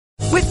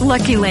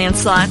Lucky Land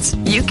Slots,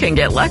 you can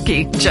get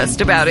lucky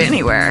just about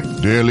anywhere.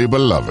 Dearly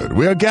beloved,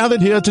 we are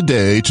gathered here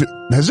today to...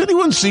 Has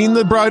anyone seen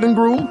the bride and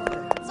groom?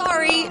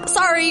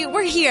 Sorry,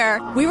 we're here.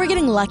 We were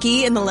getting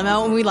lucky in the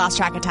limo and we lost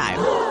track of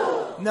time.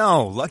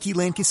 No, Lucky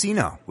Land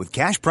Casino, with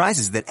cash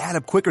prizes that add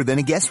up quicker than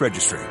a guest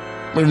registry.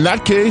 In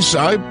that case,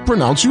 I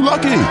pronounce you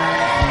lucky.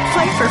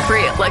 Play for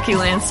free at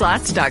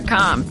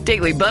LuckyLandSlots.com.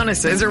 Daily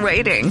bonuses are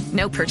waiting.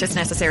 No purchase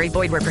necessary.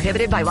 Void where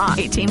prohibited by law.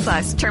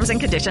 18+. Terms and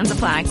conditions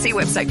apply. See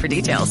website for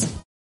details.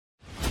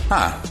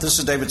 Hi, this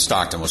is David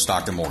Stockton with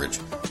Stockton Mortgage,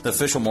 the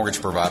official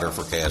mortgage provider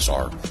for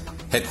KSR.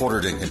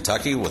 Headquartered in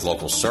Kentucky with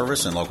local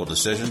service and local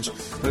decisions,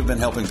 we've been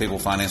helping people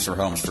finance their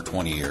homes for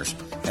 20 years,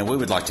 and we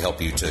would like to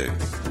help you too.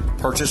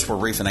 Purchase or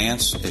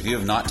refinance, if you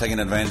have not taken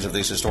advantage of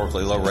these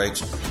historically low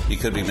rates, you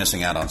could be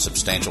missing out on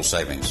substantial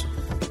savings.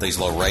 These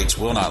low rates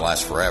will not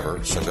last forever,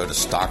 so go to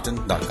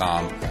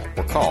Stockton.com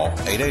or call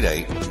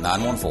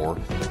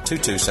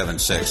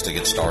 888-914-2276 to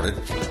get started.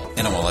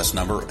 NMLS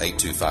number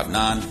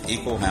 8259,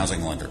 Equal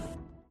Housing Lender.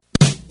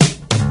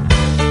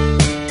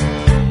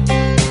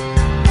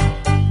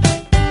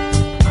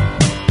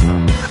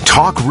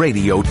 Talk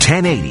Radio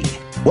 1080.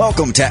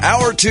 Welcome to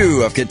Hour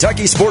 2 of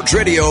Kentucky Sports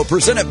Radio,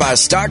 presented by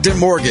Stockton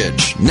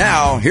Mortgage.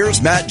 Now,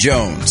 here's Matt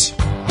Jones.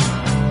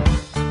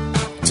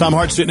 Tom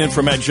Hart sitting in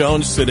for Matt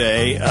Jones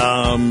today.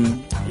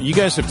 You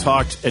guys have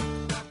talked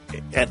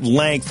at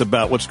length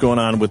about what's going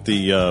on with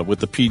the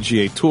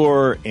PGA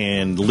Tour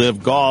and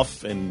LIV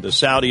Golf and the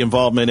Saudi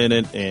involvement in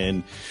it,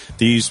 and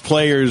these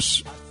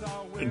players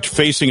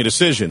facing a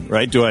decision.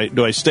 Right? Do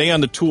I stay on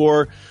the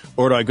tour?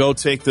 Or do I go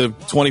take the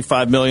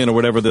 $25 million or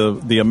whatever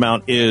the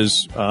amount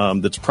is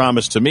that's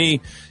promised to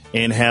me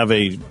and have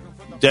a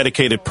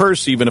dedicated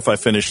purse even if I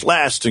finish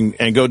last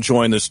and go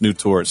join this new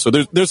tour? So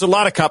there's a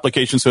lot of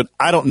complications to it.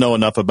 I don't know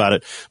enough about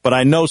it, but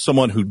I know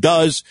someone who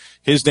does.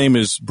 His name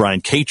is Brian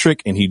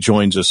Katric, and he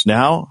joins us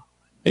now.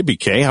 Hey,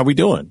 BK, how we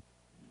doing?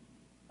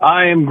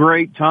 I am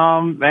great,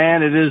 Tom.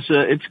 Man,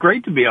 it's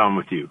great to be on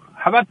with you.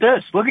 How about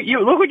this? Look at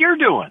you. Look what you're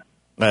doing.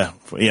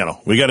 We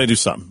got to do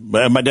something.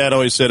 My dad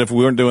always said if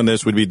we weren't doing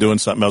this, we'd be doing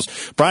something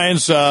else.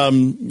 Brian's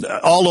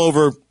all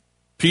over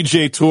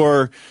PGA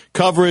Tour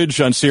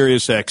coverage on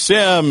Sirius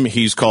XM.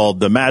 He's called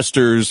the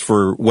Masters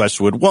for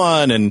Westwood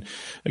One, and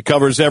it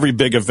covers every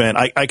big event.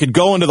 I could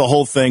go into the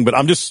whole thing, but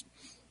I'm just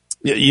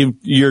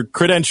your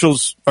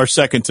credentials are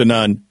second to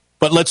none.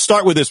 But let's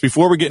start with this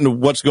before we get into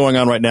what's going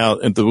on right now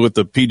with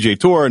the PGA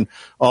Tour and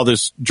all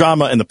this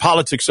drama and the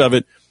politics of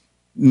it.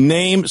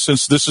 Name,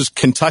 since this is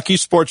Kentucky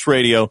Sports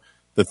Radio,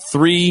 the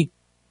 3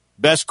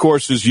 best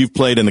courses you've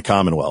played in the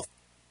Commonwealth.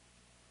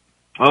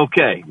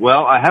 Okay.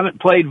 Well, I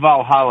haven't played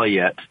Valhalla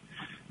yet,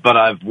 but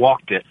I've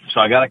walked it, so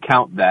I got to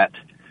count that.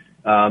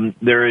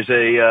 There is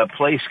a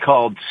place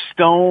called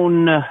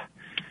Stone.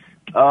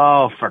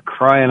 Oh, for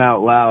crying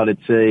out loud! You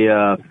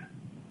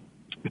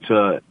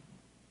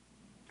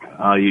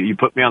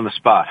put me on the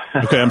spot.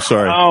 Okay, I'm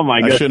sorry. Oh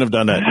my God, I shouldn't have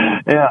done that.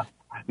 Yeah.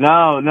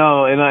 No,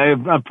 and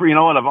you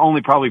know what? I've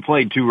only probably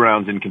played 2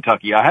 rounds in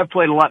Kentucky. I have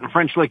played a lot in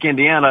French Lick,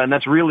 Indiana, and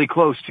that's really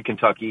close to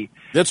Kentucky.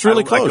 That's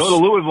really close. I go to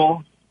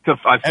Louisville.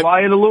 I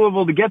fly into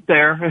Louisville to get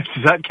there.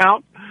 Does that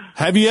count?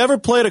 Have you ever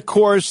played a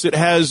course that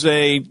has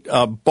a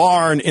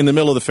barn in the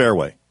middle of the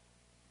fairway?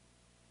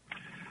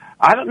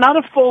 Not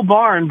a full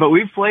barn, but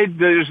we've played.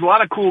 There's a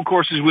lot of cool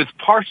courses with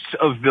parts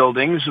of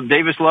buildings.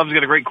 Davis Love's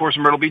got a great course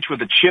in Myrtle Beach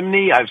with a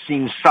chimney. I've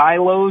seen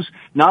silos.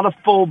 Not a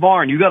full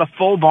barn. You got a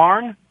full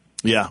barn?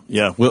 Yeah.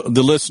 Well,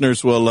 the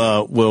listeners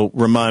will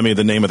remind me of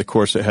the name of the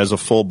course that has a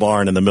full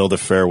barn in the middle of the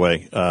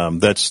fairway.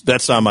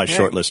 That's on my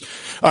short list.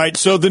 All right.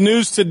 So the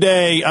news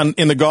today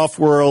in the golf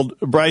world: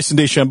 Bryson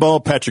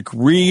DeChambeau, Patrick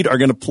Reed are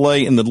going to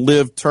play in the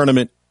LIV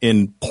tournament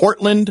in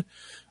Portland.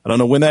 I don't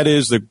know when that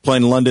is. They're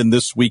playing London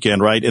this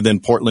weekend, right? And then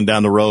Portland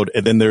down the road.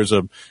 And then there's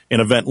an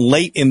event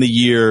late in the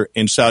year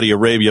in Saudi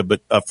Arabia.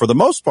 But for the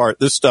most part,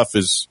 this stuff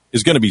is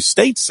going to be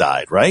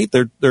stateside, right?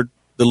 They're the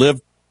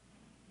LIV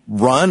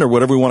run or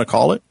whatever we want to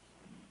call it.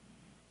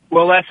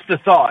 Well, that's the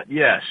thought,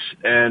 yes.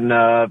 And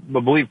I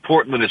believe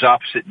Portland is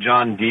opposite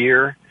John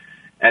Deere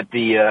at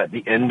the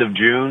end of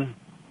June.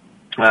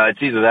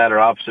 It's either that or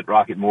opposite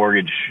Rocket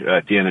Mortgage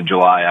at the end of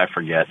July. I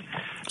forget.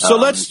 So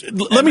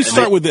let me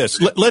start with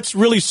this. Let's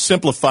really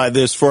simplify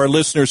this for our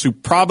listeners who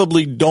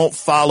probably don't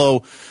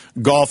follow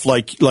golf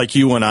like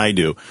you and I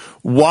do.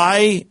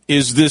 Why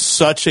is this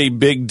such a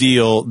big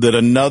deal that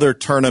another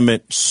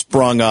tournament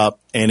sprung up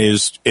and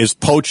is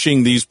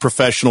poaching these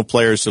professional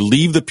players to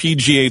leave the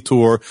PGA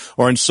Tour,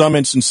 or in some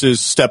instances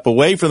step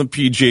away from the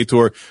PGA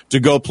Tour to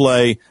go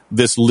play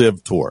this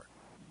LIV Tour?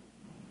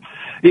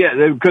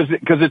 Yeah,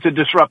 because it's a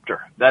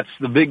disruptor. That's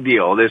the big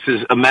deal.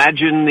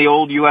 Imagine the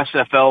old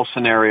USFL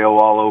scenario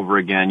all over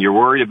again. You're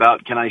worried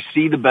about, can I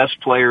see the best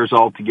players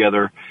all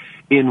together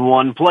in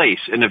one place?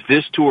 And if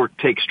this tour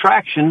takes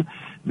traction,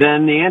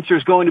 then the answer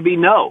is going to be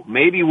no.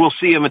 Maybe we'll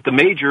see them at the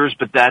majors,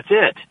 but that's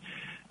it.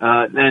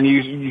 And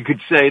you could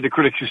say, the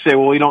critics would say,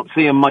 well, we don't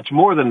see them much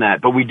more than that,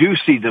 but we do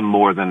see them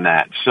more than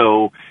that.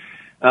 So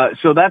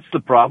that's the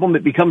problem.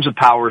 It becomes a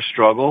power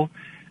struggle.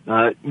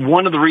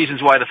 One of the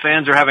reasons why the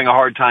fans are having a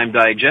hard time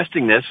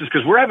digesting this is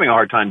because we're having a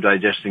hard time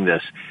digesting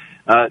this.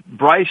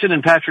 Bryson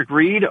and Patrick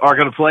Reed are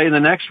going to play in the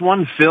next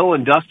one. Phil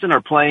and Dustin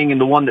are playing in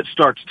the one that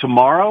starts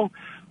tomorrow.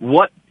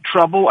 What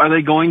trouble are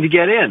they going to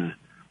get in?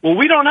 Well,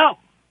 we don't know.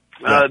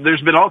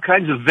 There's been all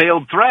kinds of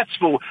veiled threats.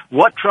 But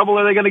what trouble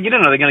are they going to get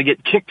in? Are they going to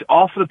get kicked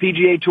off the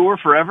PGA Tour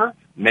forever?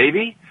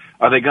 Maybe.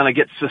 Are they going to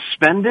get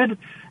suspended?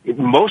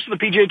 Most of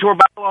the PGA Tour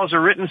bylaws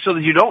are written so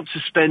that you don't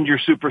suspend your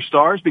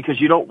superstars because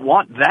you don't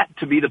want that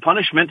to be the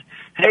punishment.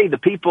 Hey, the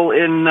people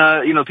in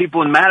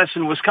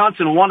Madison,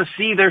 Wisconsin want to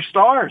see their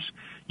stars.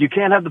 You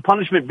can't have the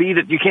punishment be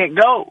that you can't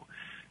go.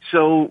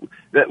 So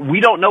we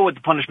don't know what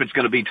the punishment's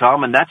going to be,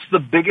 Tom, and that's the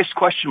biggest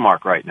question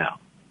mark right now.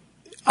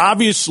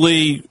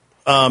 Obviously,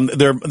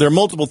 there are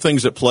multiple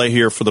things at play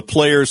here for the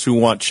players who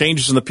want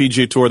changes in the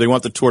PGA Tour. They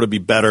want the tour to be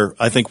better.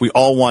 I think we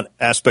all want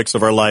aspects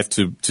of our life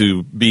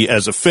to be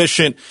as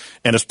efficient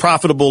and as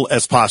profitable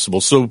as possible.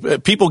 So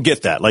people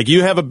get that. Like,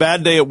 you have a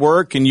bad day at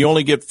work and you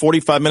only get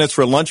 45 minutes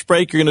for a lunch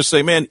break. You're going to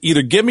say, man,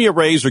 either give me a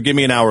raise or give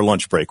me an hour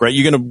lunch break, right?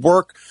 You're going to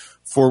work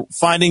for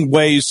finding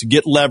ways to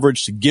get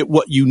leverage, to get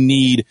what you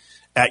need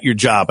at your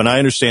job. And I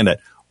understand that.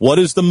 What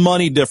is the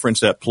money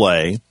difference at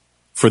play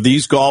for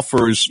these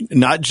golfers?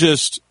 Not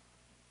just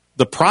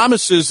the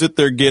promises that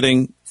they're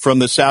getting from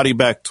the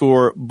Saudi-backed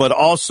tour, but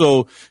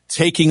also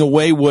taking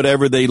away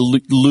whatever they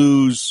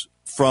lose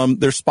from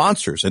their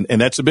sponsors. And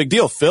that's a big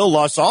deal. Phil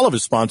lost all of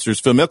his sponsors.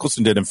 Phil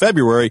Mickelson did in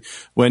February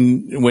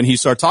when he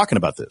started talking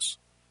about this.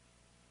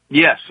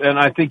 Yes, and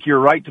I think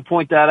you're right to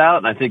point that out,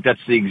 and I think that's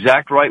the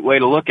exact right way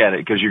to look at it,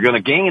 because you're going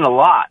to gain a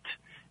lot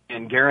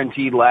in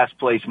guaranteed last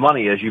place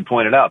money, as you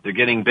pointed out. They're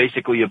getting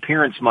basically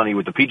appearance money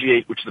with the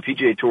PGA, which the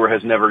PGA Tour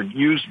has never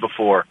used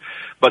before,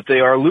 but they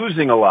are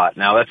losing a lot.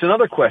 Now, that's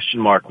another question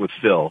mark with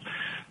Phil.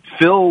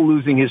 Phil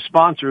losing his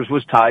sponsors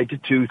was tied to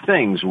two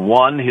things.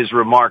 One, his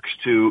remarks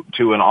to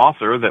an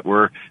author that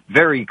were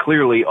very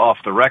clearly off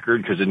the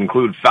record because it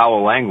included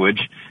foul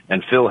language,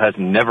 and Phil has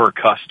never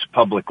cussed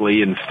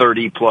publicly in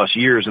 30-plus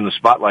years in the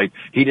spotlight.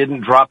 He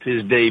didn't drop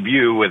his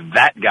debut with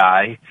that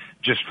guy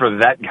just for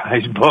that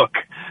guy's book.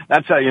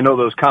 That's how you know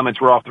those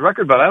comments were off the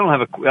record, but I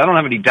don't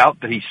have any doubt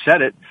that he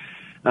said it.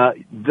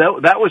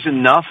 That was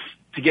enough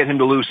to get him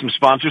to lose some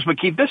sponsors, but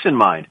keep this in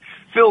mind.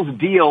 Phil's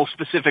deal,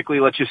 specifically,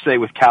 let's just say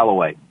with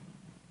Callaway,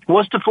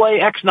 was to play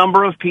X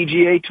number of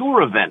PGA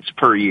Tour events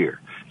per year.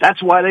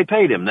 That's why they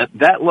paid him.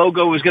 That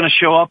logo was going to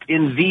show up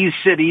in these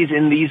cities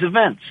in these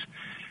events.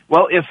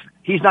 Well, if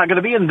he's not going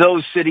to be in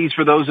those cities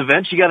for those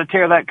events, you got to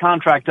tear that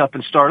contract up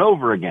and start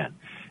over again.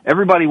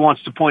 Everybody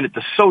wants to point at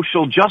the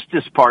social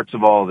justice parts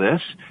of all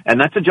this, and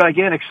that's a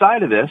gigantic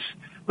side of this,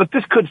 but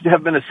this could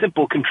have been a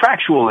simple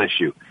contractual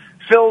issue.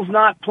 Phil's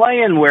not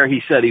playing where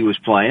he said he was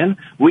playing.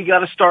 We got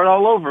to start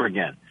all over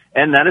again.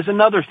 And that is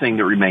another thing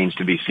that remains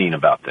to be seen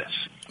about this.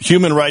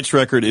 Human rights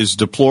record is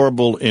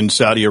deplorable in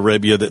Saudi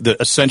Arabia.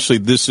 Essentially,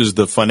 this is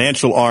the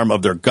financial arm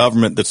of their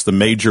government that's the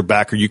major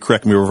backer. You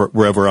correct me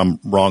wherever I'm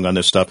wrong on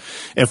this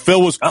stuff. And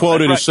Phil was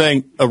quoted as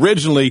saying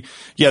originally,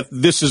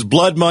 this is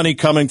blood money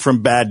coming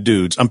from bad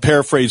dudes. I'm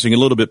paraphrasing a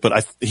little bit,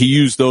 but he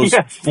used those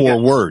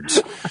four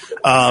words.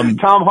 Tom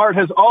Hart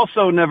has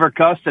also never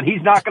cussed, and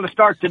he's not going to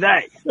start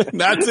today.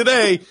 Not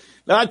today.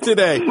 Not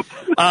today.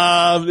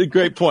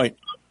 Great point.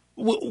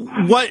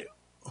 What,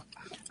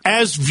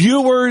 as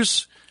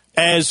viewers,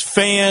 as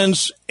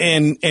fans,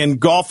 and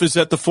golf is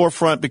at the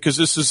forefront because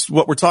this is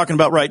what we're talking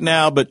about right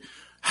now, but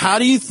how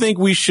do you think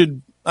we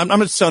should, I'm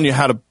not telling you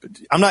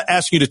I'm not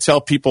asking you to tell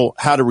people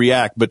how to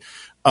react, but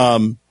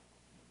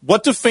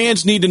what do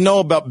fans need to know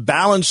about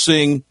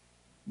balancing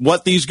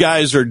what these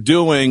guys are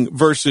doing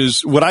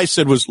versus what I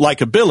said was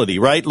likability,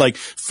 right? Like,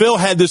 Phil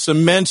had this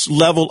immense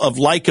level of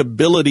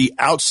likability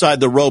outside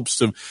the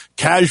ropes of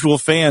casual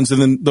fans. And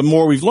then the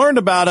more we've learned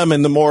about him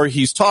and the more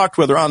he's talked,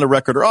 whether on the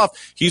record or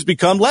off, he's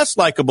become less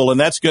likable. And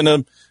that's going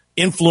to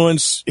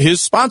influence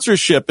his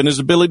sponsorship and his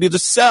ability to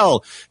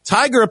sell.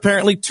 Tiger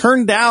apparently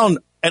turned down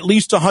at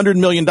least $100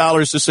 million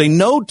to say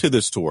no to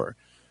this tour,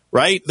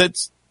 right?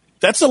 That's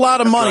a lot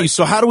of money. Right.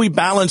 So how do we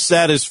balance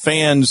that as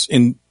fans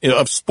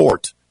of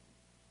sport?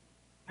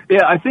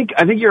 Yeah, I think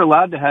you're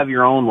allowed to have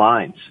your own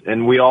lines,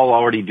 and we all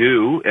already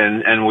do,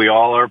 and we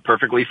all are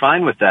perfectly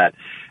fine with that.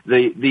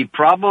 The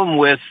problem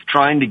with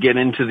trying to get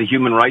into the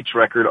human rights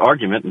record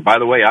argument, and by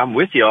the way, I'm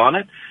with you on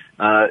it,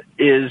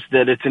 is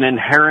that it's an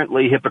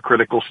inherently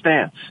hypocritical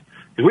stance.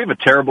 Because we have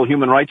a terrible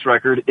human rights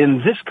record in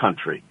this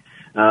country.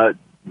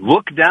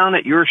 Look down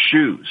at your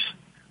shoes.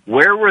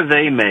 Where were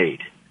they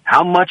made?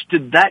 How much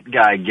did that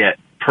guy get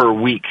per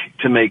week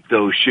to make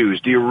those shoes?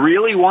 Do you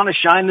really want to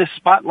shine this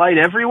spotlight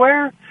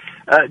everywhere?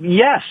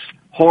 Yes,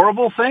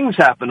 horrible things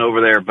happen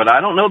over there, but I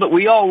don't know that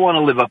we all want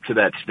to live up to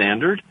that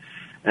standard.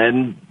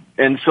 And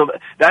so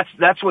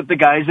that's what the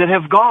guys that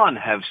have gone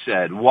have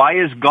said.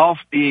 Why is golf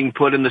being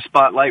put in the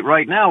spotlight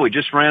right now? We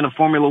just ran a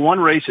Formula One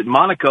race at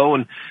Monaco,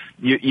 and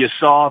you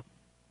saw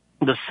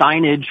the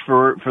signage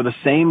for the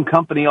same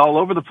company all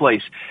over the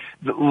place.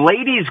 The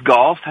ladies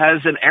golf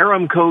has an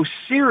Aramco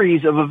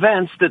series of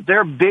events that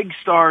their big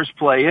stars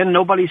play in.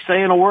 Nobody's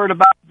saying a word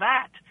about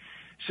that.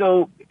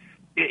 So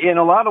in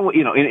a lot of,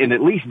 in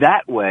at least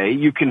that way,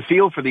 you can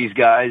feel for these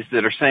guys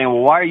that are saying, well,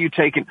 why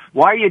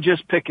are you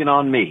just picking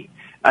on me?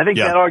 I think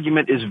that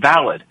argument is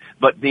valid,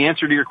 but the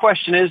answer to your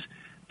question is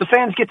the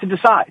fans get to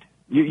decide.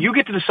 You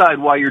get to decide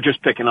why you're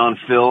just picking on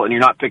Phil and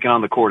you're not picking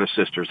on the Cordes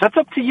sisters. That's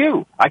up to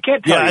you. I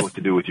can't tell you what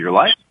to do with your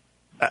life.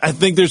 I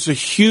think there's a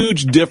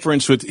huge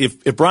difference with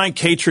if Brian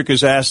Katric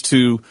is asked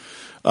to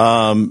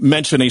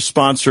mention a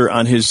sponsor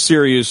on his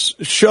Sirius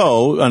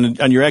show,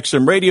 on your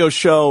XM radio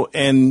show,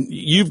 and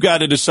you've got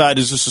to decide,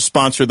 is this a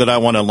sponsor that I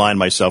want to align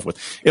myself with?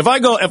 If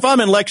I'm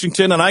in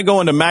Lexington and I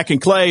go into Mac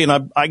and Clay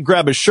and I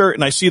grab a shirt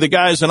and I see the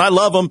guys and I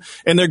love them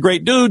and they're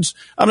great dudes,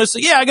 I'm going to say,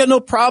 yeah, I got no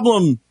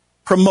problem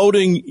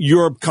promoting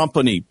your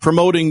company,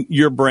 promoting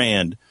your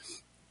brand.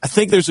 I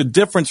think there's a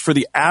difference for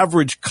the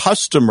average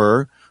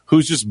customer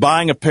who's just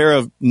buying a pair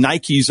of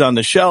Nikes on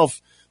the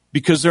shelf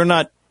because they're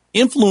not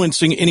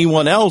influencing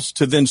anyone else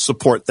to then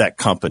support that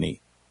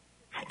company.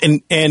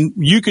 And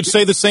you could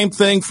say the same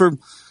thing for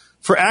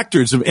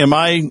actors. What am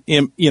I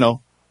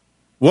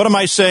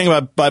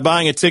saying by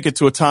buying a ticket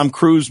to a Tom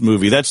Cruise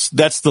movie? That's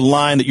the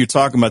line that you're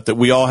talking about, that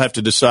we all have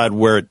to decide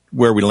where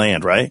we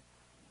land, right?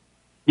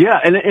 Yeah,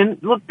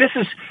 and look,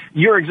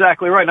 you're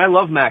exactly right. And I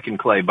love Mac and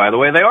Clay, by the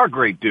way. They are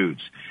great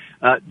dudes.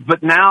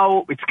 But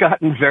now it's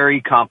gotten very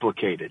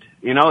complicated.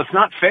 It's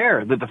not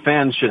fair that the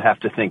fans should have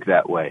to think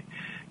that way.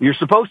 You're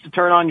supposed to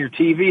turn on your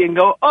TV and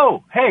go,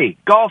 oh, hey,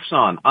 golf's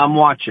on, I'm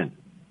watching.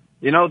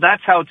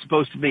 That's how it's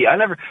supposed to be.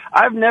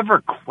 I've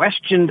never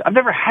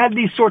had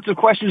these sorts of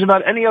questions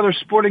about any other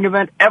sporting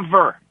event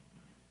ever.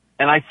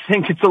 And I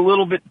think it's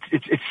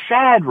it's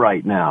sad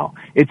right now.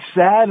 It's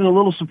sad and a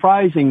little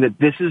surprising that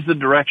this is the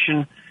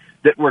direction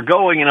that we're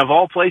going. And of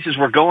all places,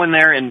 we're going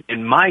there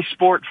in my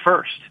sport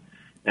first.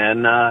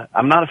 And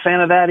I'm not a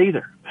fan of that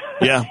either.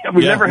 Yeah.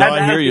 We've never had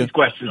to ask these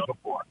questions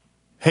before.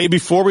 Hey,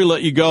 before we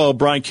let you go,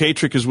 Brian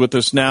Katric is with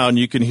us now, and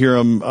you can hear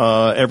him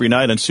every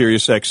night on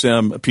Sirius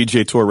XM,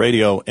 PGA Tour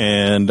Radio,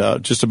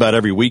 and just about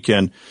every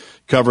weekend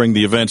covering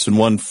the events in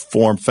one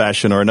form,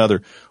 fashion, or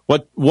another.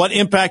 What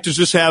impact does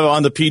this have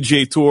on the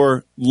PGA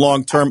Tour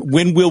long term?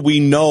 When will we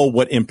know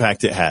what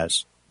impact it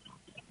has?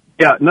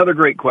 Yeah, another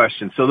great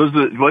question. So those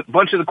are a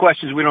bunch of the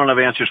questions we don't have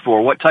answers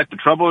for. What type of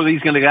trouble are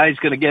these guys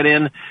going to get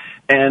in,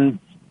 and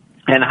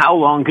how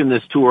long can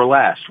this tour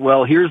last?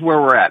 Well, here's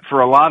where we're at.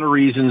 For a lot of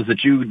reasons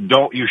that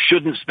you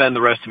shouldn't spend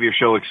the rest of your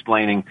show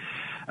explaining.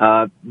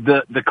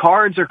 The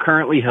cards are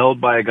currently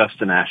held by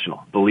Augusta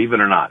National, believe it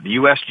or not. The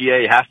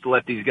USGA has to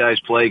let these guys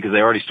play because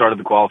they already started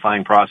the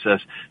qualifying process.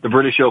 The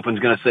British Open's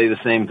going to say the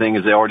same thing,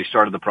 as they already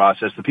started the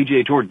process. The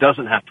PGA Tour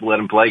doesn't have to let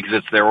them play because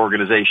it's their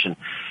organization.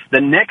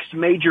 The next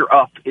major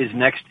up is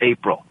next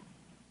April.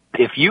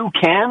 If you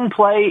can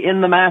play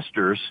in the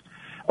Masters,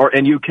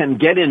 and you can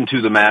get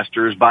into the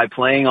Masters by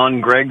playing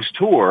on Greg's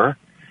tour,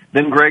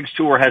 then Greg's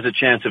tour has a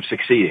chance of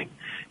succeeding.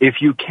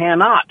 If you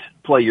cannot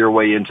play your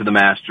way into the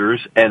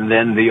Masters and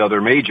then the other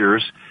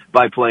majors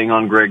by playing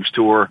on Greg's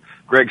tour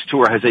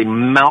has a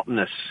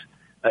mountainous,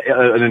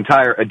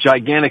 a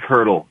gigantic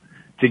hurdle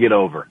to get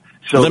over.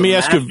 So let me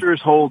ask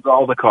Masters holds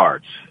all the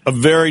cards. A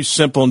very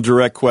simple and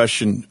direct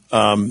question.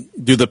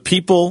 Do the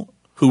people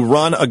who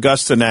run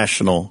Augusta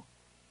National,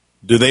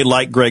 do they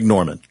like Greg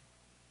Norman?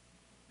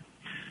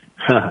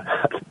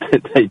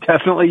 They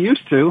definitely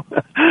used to.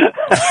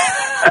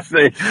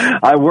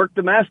 I worked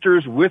the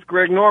Masters with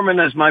Greg Norman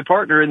as my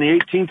partner in the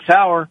 18th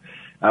Tower.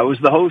 I was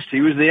the host.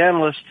 He was the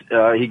analyst.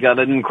 He got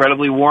an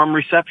incredibly warm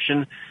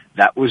reception.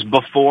 That was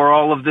before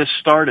all of this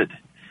started.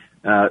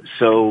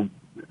 The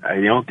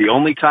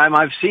only time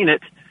I've seen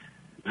it,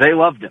 they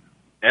loved him.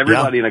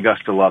 Everybody in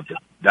Augusta loved him.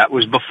 That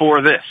was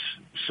before this.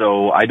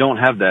 So I don't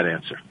have that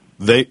answer.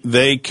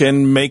 They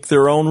can make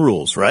their own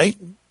rules, right?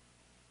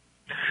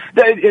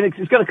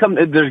 It's going to come.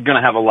 They're going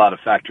to have a lot of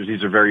factors.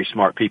 These are very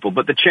smart people.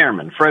 But the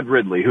chairman, Fred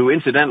Ridley, who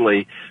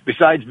incidentally,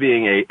 besides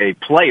being a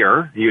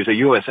player, he was a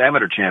U.S.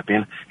 amateur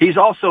champion, he's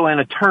also an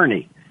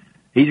attorney.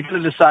 He's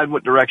going to decide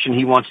what direction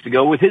he wants to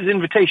go with his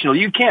invitational.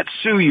 You can't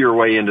sue your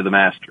way into the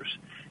Masters.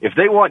 If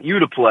they want you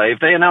to play, if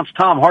they announce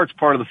Tom Hart's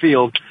part of the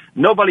field,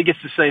 nobody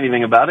gets to say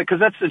anything about it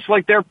because it's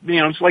like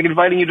it's like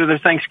inviting you to their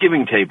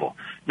Thanksgiving table.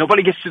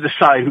 Nobody gets to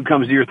decide who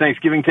comes to your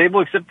Thanksgiving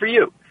table except for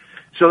you.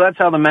 So that's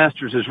how the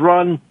Masters is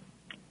run.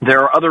 There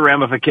are other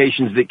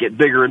ramifications that get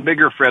bigger and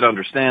bigger. Fred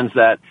understands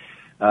that.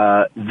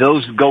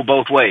 Those go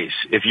both ways,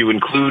 if you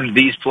include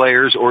these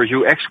players or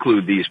you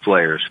exclude these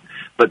players.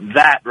 But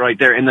that right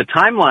there, and the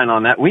timeline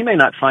on that, we may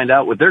not find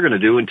out what they're going to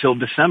do until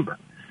December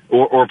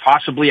or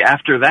possibly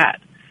after that.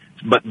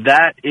 But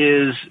that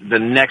is the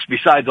next,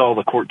 besides all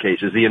the court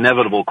cases, the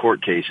inevitable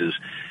court cases,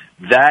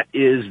 that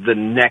is the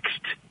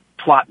next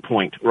plot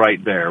point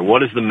right there.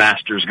 What is the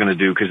Masters going to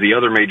do? Because the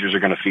other majors are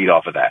going to feed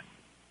off of that.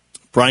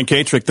 Brian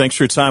Katric, thanks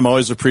for your time.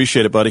 Always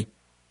appreciate it, buddy.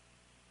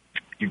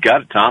 You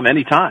got it, Tom.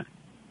 Anytime.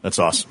 That's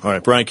awesome. All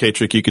right, Brian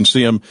Katric, you can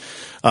see him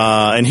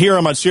and hear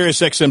him on Sirius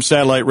XM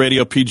Satellite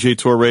Radio, PGA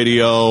Tour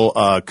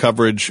Radio,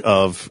 coverage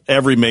of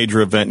every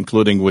major event,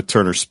 including with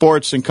Turner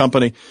Sports and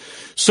Company.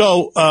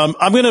 So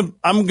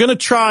I'm gonna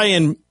try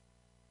and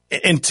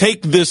and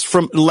take this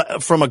from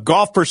a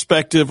golf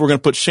perspective. We're going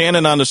to put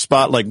Shannon on the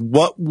spot. Like,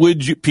 what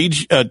would you?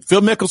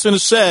 Phil Mickelson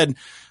has said,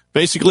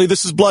 basically,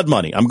 this is blood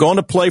money. I'm going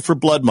to play for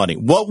blood money.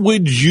 What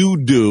would you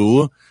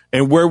do,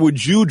 and where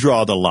would you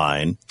draw the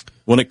line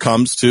when it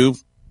comes to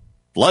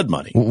blood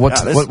money?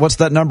 What's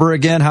that number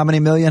again? How many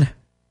million?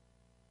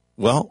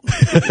 Well,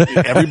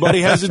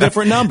 everybody has a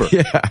different number.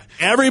 Yeah.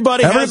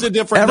 Everybody has a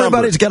different number.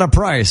 Everybody's got a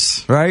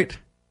price, right?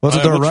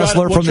 Wasn't there a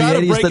wrestler from the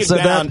 80s that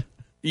said that?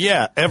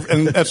 Yeah,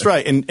 and that's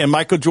right. And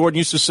Michael Jordan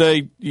used to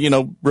say,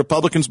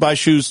 Republicans buy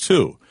shoes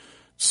too.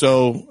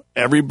 So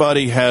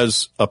everybody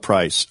has a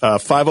price.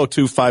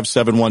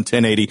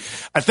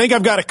 502-571-1080. I think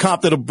I've got a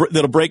comp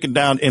that'll break it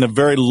down in a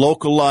very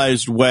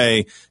localized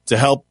way to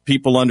help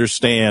people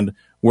understand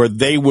where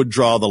they would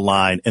draw the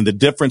line and the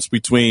difference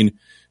between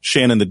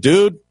Shannon the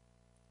Dude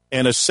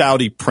and a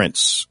Saudi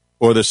prince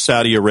or the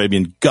Saudi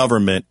Arabian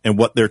government and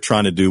what they're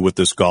trying to do with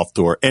this golf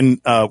tour.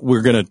 And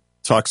we're going to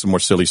talk some more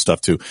silly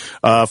stuff, too.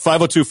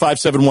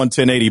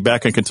 502-571-1080,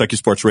 back on Kentucky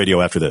Sports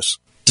Radio after this.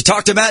 To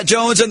talk to Matt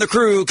Jones and the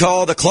crew,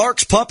 call the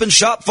Clark's Pump and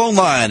Shop phone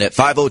line at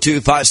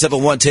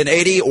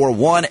 502-571-1080 or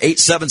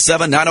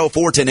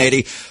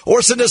 1-877-904-1080,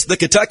 or send us the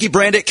Kentucky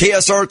branded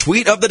KSR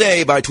tweet of the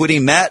day by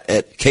tweeting Matt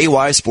at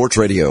KY Sports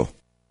Radio.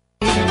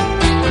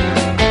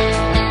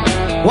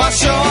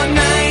 What's your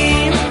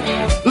name?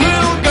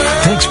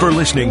 Thanks for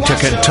listening to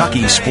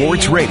Kentucky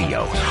Sports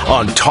Radio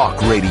on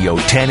Talk Radio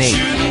 1080.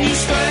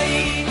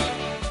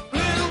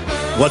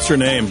 What's her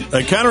name?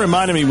 It kind of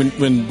reminded me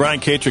when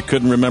Brian Katric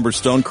couldn't remember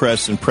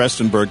Stonecrest and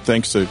Prestonburg,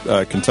 thanks to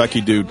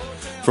Kentucky dude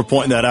for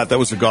pointing that out. That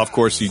was the golf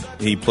course he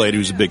played, he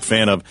was a big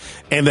fan of.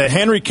 And the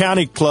Henry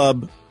County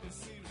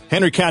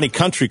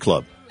Country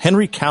Club,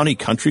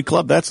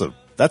 that's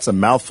a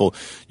mouthful.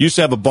 Used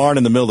to have a barn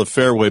in the middle of the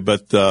fairway,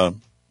 but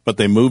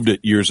they moved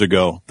it years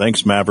ago.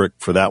 Thanks, Maverick,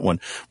 for that one.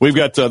 We've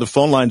got the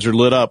phone lines are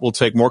lit up. We'll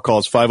take more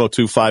calls,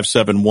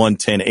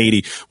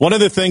 502-571-1080. One of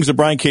the things that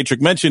Brian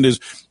Katric mentioned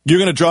is you're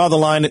going to draw the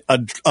line,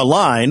 a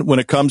line when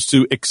it comes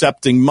to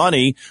accepting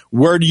money.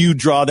 Where do you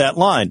draw that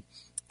line?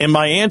 And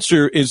my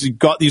answer is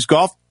these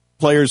golf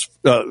players,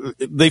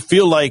 they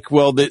feel like,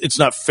 well, it's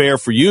not fair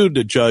for you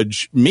to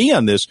judge me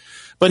on this.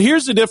 But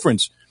here's the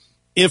difference.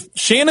 If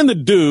Shannon the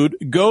Dude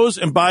goes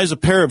and buys a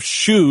pair of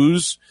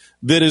shoes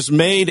that is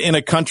made in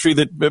a country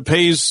that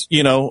pays,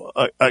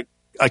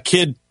 a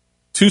kid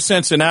 2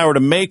 cents an hour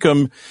to make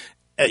them,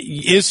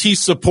 is he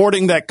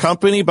supporting that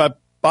company by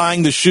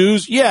buying the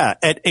shoes? Yeah,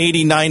 at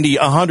 80, 90,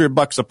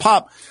 $100 a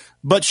pop.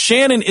 But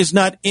Shannon is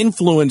not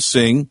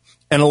influencing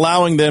and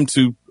allowing them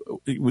to,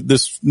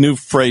 this new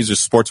phrase is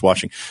sports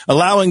washing,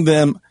 allowing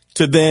them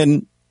to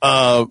then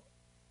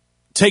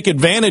take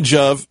advantage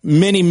of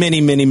many, many,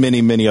 many,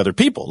 many, many other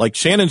people. Like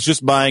Shannon's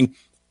just buying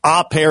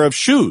a pair of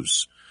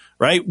shoes.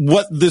 Right?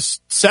 What this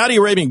Saudi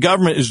Arabian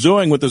government is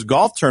doing with this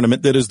golf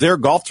tournament that is their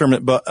golf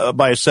tournament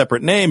by a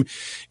separate name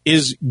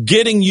is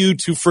getting you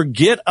to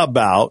forget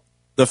about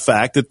the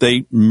fact that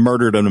they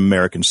murdered an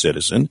American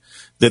citizen,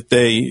 that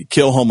they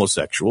kill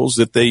homosexuals,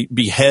 that they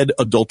behead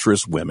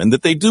adulterous women,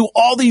 that they do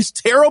all these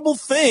terrible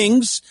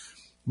things.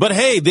 But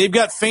hey, they've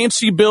got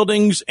fancy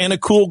buildings and a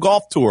cool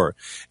golf tour,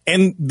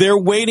 and they're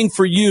waiting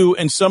for you.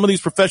 And some of these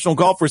professional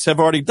golfers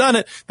have already done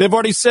it. They've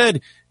already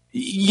said,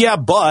 yeah,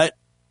 but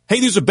hey,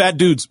 these are bad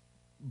dudes.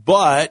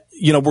 But,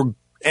 I'm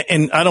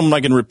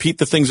not going to repeat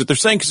the things that they're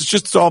saying because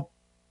it's all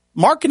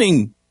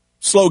marketing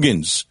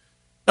slogans.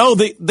 No,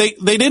 they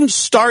didn't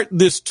start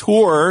this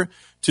tour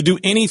to do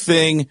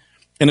anything.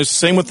 And it's the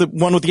same with the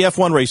one with the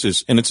F1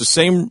 races. And it's the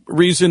same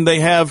reason they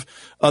have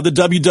the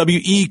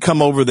WWE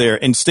come over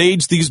there and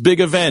stage these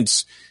big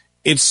events.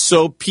 It's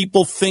so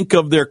people think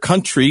of their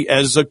country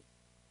as a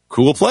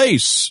cool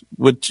place,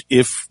 which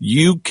if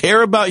you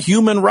care about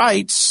human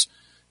rights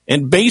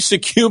and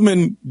basic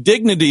human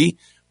dignity,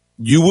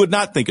 you would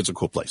not think it's a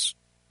cool place.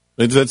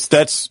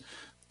 It's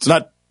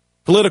not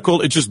political.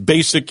 It's just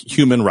basic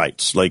human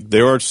rights. Like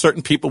there are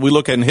certain people we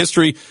look at in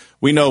history.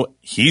 We know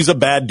he's a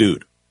bad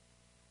dude.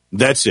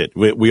 That's it.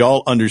 We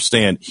all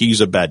understand he's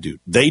a bad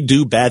dude. They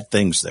do bad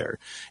things there,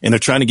 and they're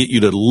trying to get you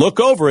to look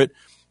over it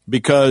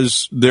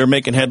because they're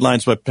making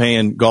headlines by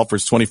paying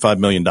golfers $25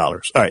 million. All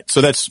right.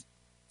 So that's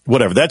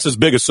whatever. That's as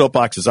big a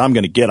soapbox as I'm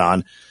going to get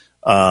on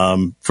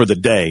for the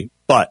day.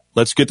 But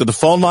let's get to the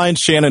phone line.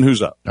 Shannon,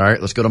 who's up? All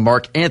right, let's go to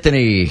Mark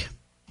Anthony.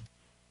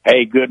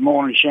 Hey, good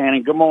morning,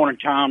 Shannon. Good morning,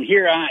 Tom.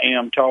 Here I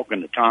am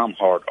talking to Tom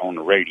Hart on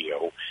the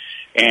radio,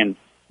 and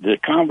the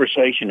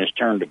conversation has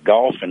turned to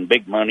golf and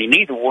big money.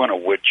 Neither one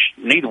of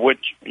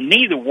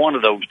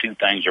those two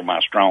things are my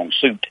strong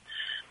suit.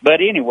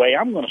 But anyway,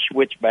 I'm going to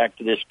switch back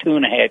to this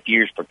 2.5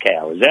 years for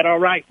Cal. Is that all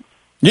right?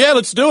 Yeah,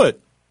 let's do it.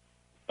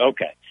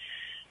 Okay.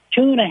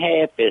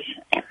 2.5 is,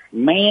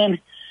 man,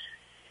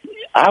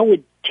 I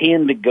would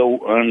tend to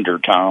go under,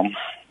 Tom,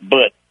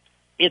 but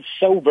it's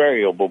so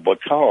variable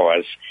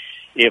because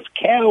if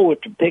Cal were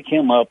to pick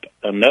him up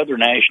another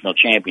national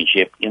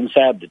championship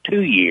inside the 2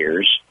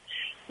 years,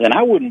 then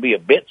I wouldn't be a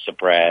bit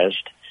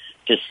surprised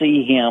to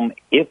see him,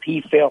 if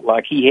he felt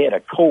like he had a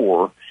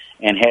core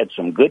and had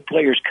some good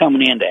players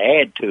coming in to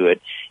add to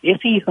it,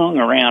 if he hung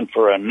around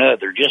for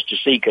another just to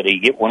see could he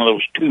get one of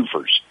those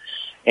twofers.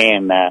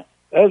 And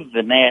other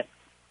than that,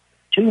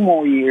 2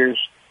 more years.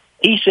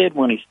 He said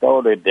when he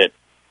started that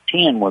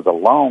 10 was a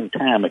long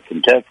time at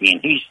Kentucky,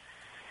 and he's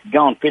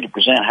gone 50%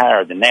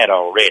 higher than that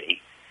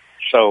already.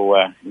 So,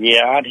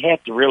 yeah, I'd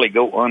have to really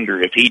go under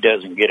if he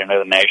doesn't get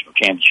another national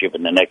championship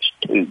in the next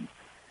 2.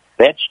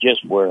 That's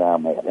just where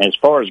I'm at. And as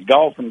far as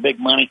golf and big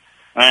money,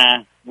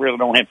 I really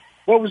don't have.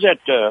 What was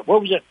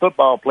that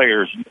football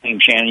player's name,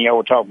 Shannon, y'all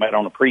were talking about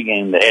on the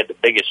pregame that had the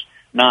biggest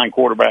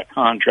non-quarterback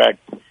contract?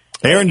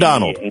 Aaron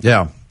Donald.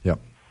 Yeah.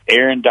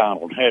 Aaron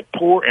Donald.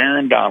 Poor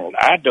Aaron Donald.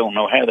 I don't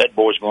know how that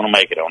boy's going to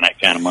make it on that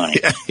kind of money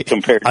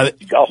compared to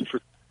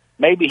golfers.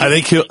 Maybe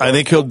I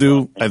think he'll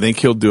do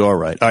all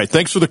right. All right,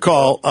 thanks for the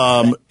call.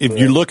 If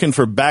you're looking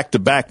for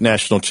back-to-back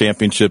national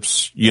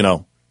championships, you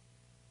know,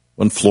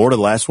 when Florida,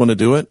 the last one to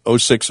do it,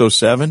 06,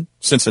 07.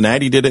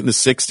 Cincinnati did it in the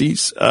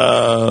 60s.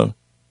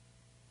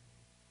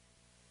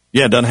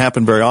 Yeah, it doesn't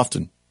happen very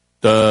often.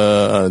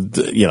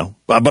 You know,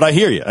 but I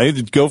hear you. I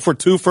go for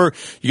 2 for.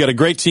 You got a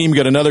great team. You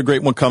got another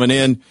great one coming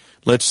in.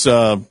 Let's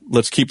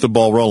keep the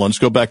ball rolling. Let's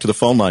go back to the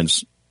phone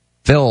lines.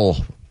 Phil.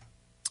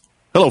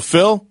 Hello,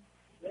 Phil.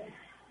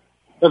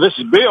 This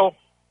is Bill.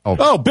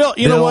 Oh, Bill.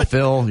 You know what?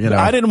 Phil, you know.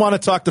 I didn't want to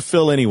talk to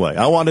Phil anyway.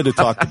 I wanted to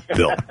talk to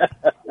Bill.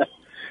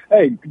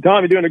 Hey,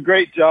 Tom, you're doing a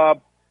great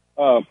job.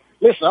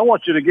 Listen, I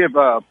want you to give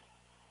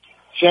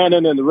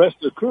Shannon and the rest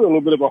of the crew a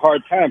little bit of a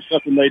hard time.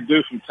 Something they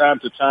do from time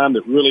to time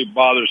that really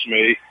bothers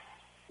me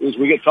is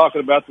we get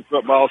talking about the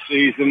football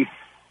season,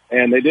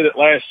 and they did it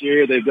last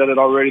year. They've done it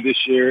already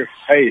this year.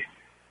 Hey,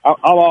 I'm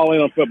all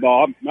in on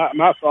football.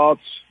 My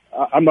thoughts,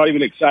 I'm not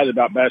even excited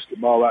about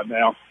basketball right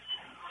now.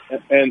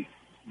 And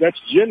that's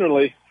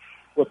generally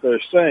what they're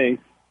saying.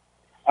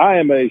 I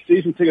am a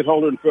season ticket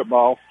holder in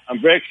football. I'm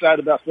very excited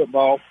about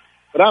football,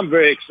 but I'm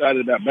very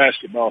excited about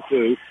basketball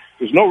too.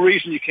 There's no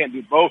reason you can't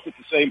do both at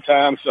the same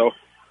time. So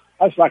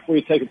I'd just like for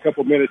you to take a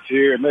couple minutes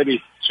here and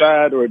maybe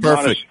chide or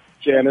admonish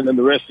Shannon and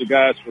the rest of the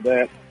guys for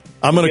that.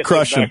 I'm going to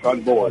crush him.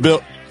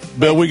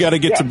 Bill, we got to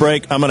get to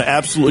break. I'm going to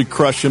absolutely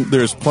crush him.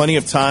 There's plenty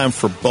of time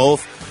for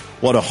both.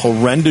 What a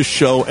horrendous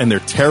show, and they're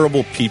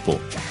terrible people.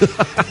 You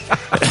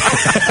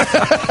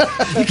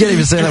can't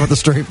even say that with a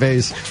straight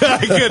face.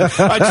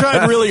 I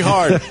tried really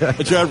hard.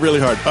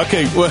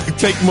 Okay, well,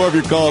 take more of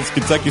your calls.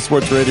 Kentucky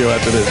Sports Radio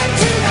after this.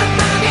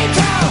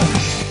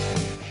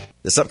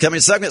 This upcoming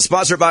segment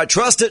sponsored by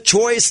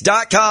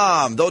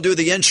TrustedChoice.com. They'll do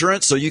the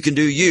insurance so you can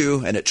do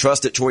you, and at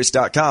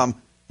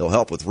TrustedChoice.com, they'll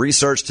help with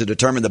research to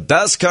determine the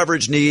best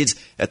coverage needs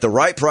at the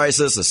right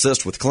prices,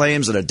 assist with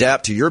claims, and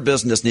adapt to your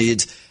business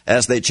needs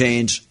as they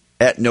change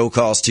at no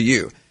cost to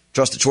you.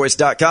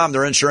 TrustedChoice.com,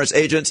 their insurance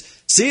agents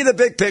see the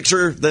big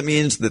picture. That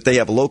means that they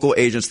have local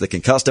agents that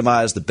can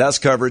customize the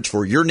best coverage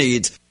for your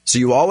needs, so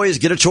you always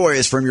get a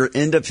choice from your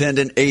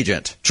independent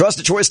agent.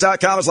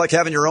 TrustedChoice.com is like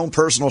having your own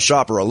personal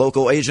shopper, a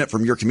local agent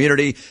from your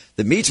community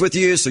that meets with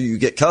you so you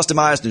get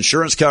customized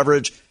insurance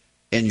coverage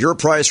in your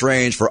price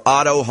range for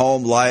auto,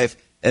 home, life,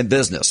 and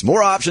business.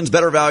 More options,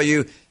 better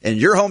value in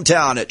your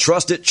hometown at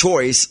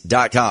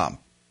TrustedChoice.com.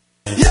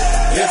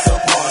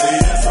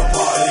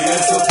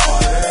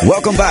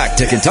 Welcome back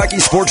to Kentucky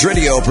Sports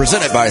Radio,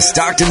 presented by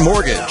Stockton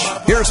Mortgage.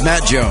 Here's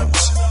Matt Jones.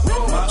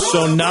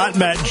 So not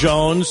Matt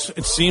Jones.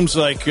 It seems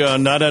like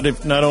not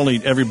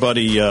only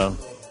everybody on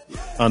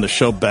the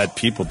show bad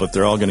people, but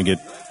they're all going to get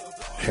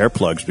hair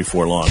plugs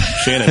before long.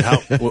 Shannon,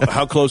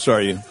 how close are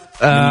you? You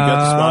got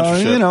the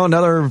sponsorship?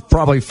 Another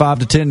probably 5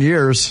 to 10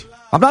 years.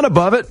 I'm not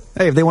above it.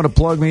 Hey, if they want to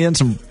plug me in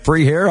some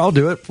free hair, I'll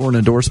do it for an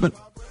endorsement.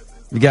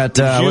 We got,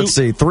 let's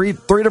see, three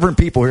different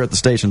people here at the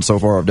station so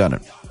far have done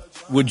it.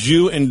 Would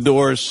you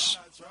endorse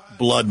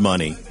blood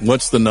money?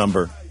 What's the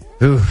number?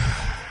 Ooh.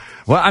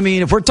 Well, I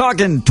mean, if we're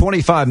talking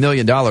 $25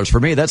 million, for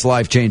me, that's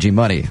life-changing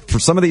money. For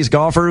some of these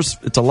golfers,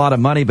 it's a lot of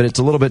money, but it's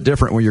a little bit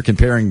different when you're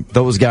comparing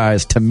those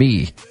guys to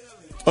me.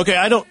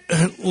 Okay,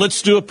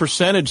 let's do a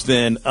percentage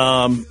then.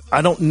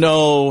 I don't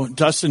know.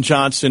 Dustin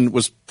Johnson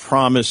was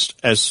promised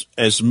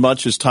as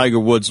much as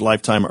Tiger Woods'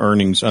 lifetime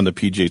earnings on the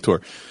PGA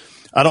Tour.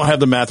 I don't have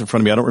the math in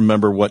front of me. I don't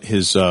remember what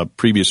his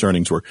previous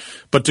earnings were.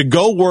 But to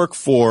go work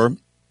for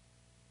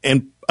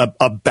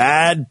a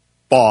bad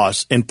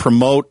boss and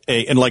promote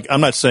I'm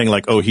not saying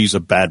like, oh, he's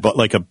a bad, but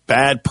like a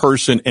bad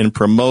person and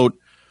promote,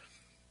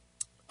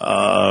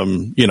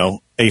 a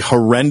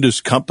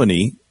horrendous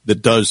company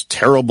that does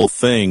terrible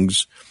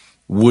things.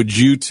 Would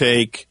you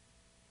take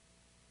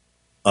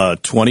a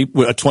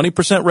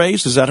 20%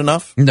 raise? Is that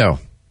enough? No.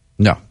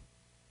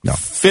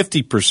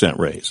 50%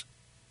 raise?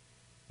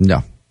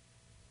 No.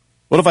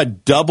 What if I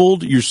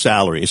doubled your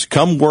salary? It's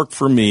come work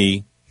for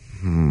me.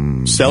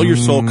 Sell your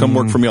soul, come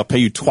work for me. I'll pay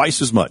you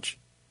twice as much.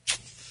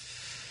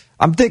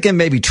 I'm thinking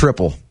maybe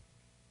triple.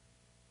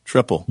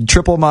 Triple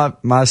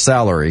my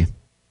salary,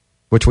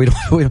 which we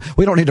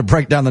don't need to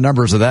break down the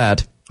numbers of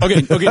that.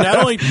 Okay. Not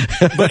only,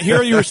 but here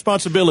are your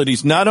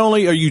responsibilities. Not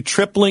only are you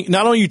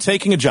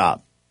taking a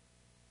job,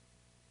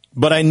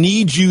 but I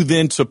need you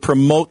then to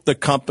promote the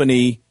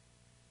company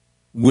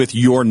with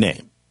your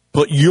name.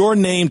 put your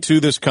name to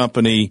this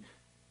company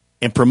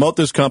and promote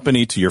this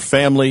company to your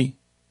family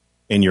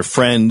and your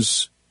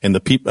friends and the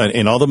people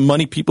and all the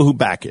money people who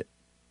back it.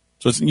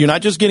 So you're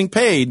not just getting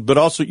paid, but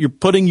also you're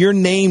putting your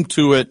name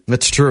to it.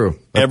 That's true.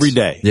 Every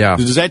day. Yeah.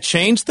 Does that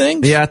change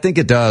things? Yeah, I think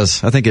it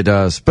does.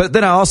 But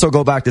then I also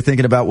go back to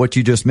thinking about what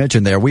you just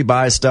mentioned there. We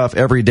buy stuff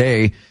every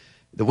day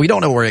that we don't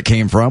know where it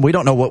came from. We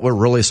don't know what we're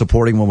really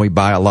supporting when we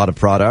buy a lot of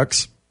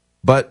products.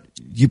 But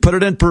you put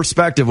it in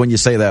perspective when you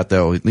say that,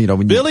 though.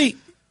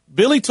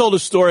 Billy told a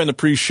story in the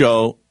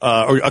pre-show,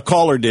 or a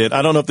caller did.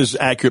 I don't know if this is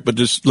accurate, but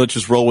let's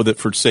just roll with it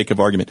for sake of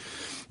argument.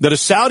 That a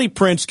Saudi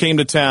prince came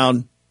to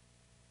town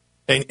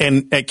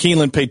and at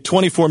Keeneland paid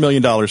 $24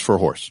 million for a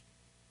horse.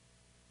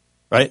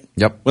 Right?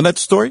 Yep. Wasn't that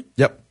the story?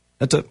 Yep.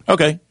 That's it.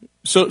 Okay.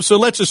 So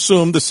let's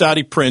assume the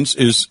Saudi prince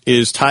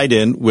is tied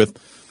in with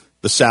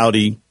the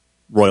Saudi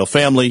royal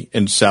family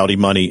and Saudi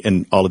money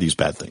and all of these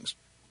bad things.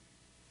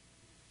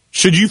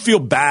 Should you feel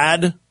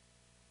bad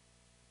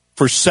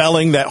for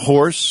selling that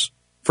horse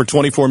for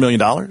 $24 million?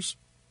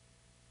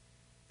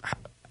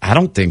 I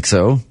don't think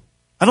so.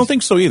 I don't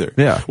think so either.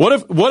 Yeah. What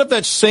if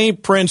that same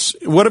prince,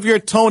 what if you're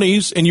at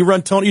Tony's and you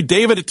run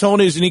David at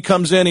Tony's and he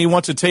comes in and he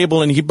wants a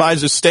table and he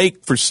buys a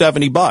steak for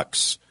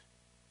 $70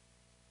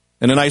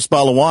 and a nice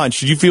bottle of wine?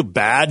 Should you feel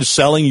bad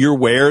selling your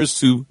wares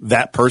to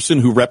that person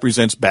who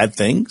represents bad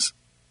things?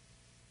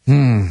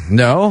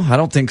 No, I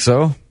don't think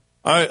so.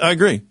 I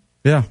agree.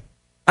 Yeah.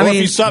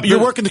 You're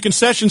working the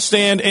concession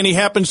stand and he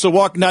happens to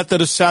walk, not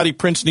that a Saudi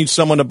prince needs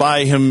someone to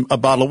buy him a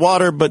bottle of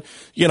water, but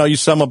you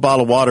sell him a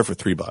bottle of water for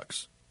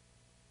 $3.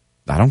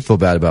 I don't feel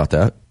bad about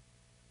that.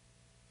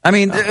 I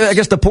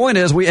guess the point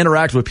is we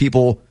interact with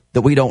people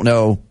that we don't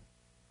know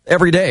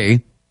every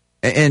day,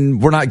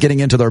 and we're not getting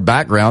into their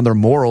background, their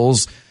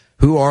morals.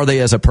 Who are they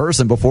as a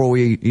person before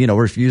we,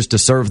 refuse to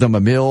serve them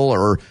a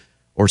meal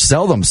or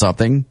sell them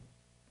something?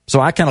 So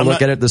I kind of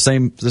look at it the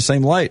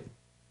same light.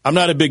 I'm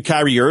not a big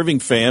Kyrie Irving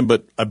fan,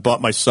 but I bought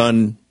my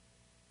son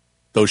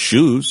those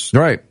shoes.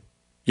 Right.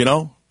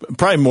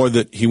 Probably more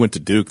that he went to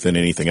Duke than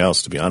anything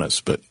else, to be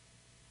honest, but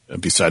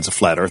besides the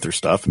flat earther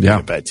stuff and being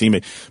a bad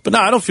teammate. But no,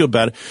 I don't feel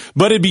bad.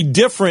 But it'd be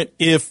different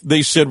if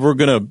they said, we're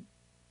going to,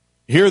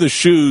 here are the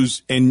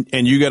shoes, and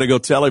you got to go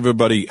tell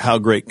everybody how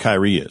great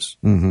Kyrie is.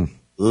 Mm-hmm.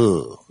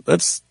 Ugh,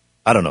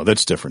 I don't know.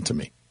 That's different to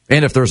me.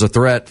 And if there's a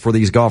threat for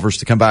these golfers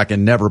to come back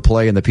and never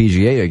play in the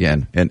PGA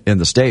again in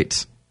the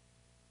States,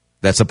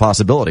 that's a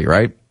possibility,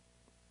 right?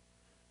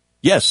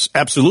 Yes,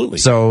 absolutely.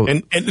 So,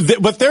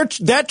 but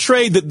that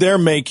trade that they're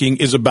making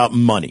is about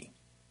money.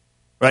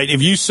 Right,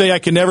 if you say I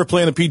can never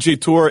play on the PGA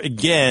Tour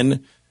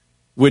again,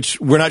 which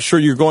we're not sure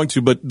you're going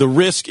to, but the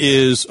risk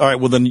is, all right,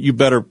 well then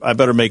I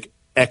better make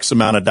X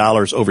amount of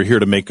dollars over here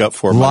to make up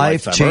for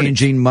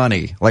life-changing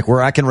money, like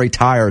where I can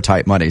retire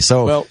type money.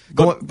 So,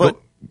 but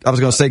I was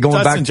going to say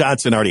going Dustin back.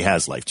 Johnson already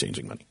has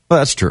life-changing money. Well,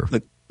 that's true.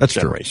 That's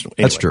true. Anyway.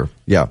 That's true.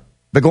 Yeah,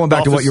 but going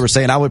back to what you were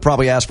saying, I would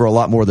probably ask for a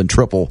lot more than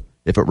triple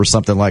if it were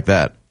something like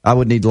that. I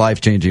would need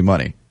life-changing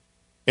money,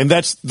 and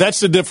that's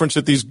the difference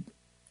that these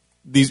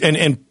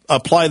and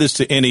apply this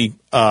to any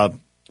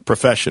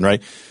profession,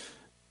 right?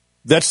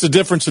 That's the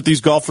difference that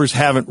these golfers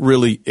haven't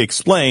really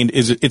explained.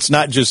 Is it's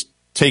not just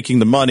taking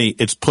the money;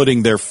 it's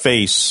putting their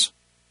face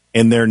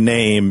and their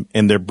name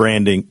and their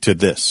branding to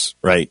this,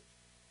 right?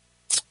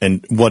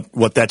 And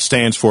what that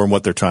stands for and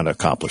what they're trying to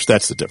accomplish.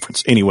 That's the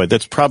difference. Anyway,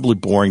 that's probably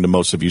boring to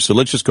most of you. So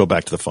let's just go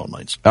back to the phone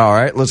lines. All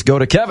right, let's go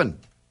to Kevin.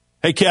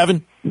 Hey,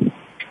 Kevin.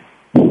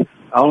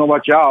 I don't know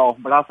about y'all,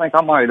 but I think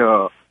I might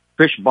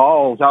fish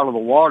balls out of the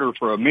water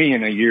for $1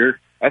 million a year.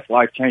 That's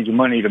life-changing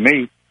money to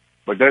me,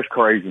 but that's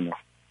craziness.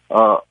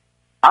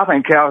 I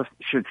think Cal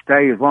should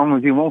stay as long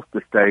as he wants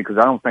to stay because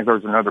I don't think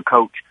there's another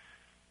coach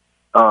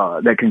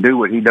that can do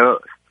what he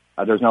does.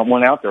 There's not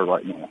one out there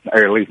right now,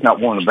 or at least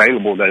not one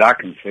available that I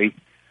can see.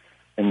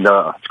 And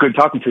it's good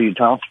talking to you,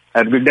 Tom.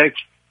 Have a good day.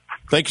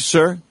 Thank you,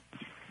 sir.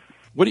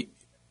 Shannon,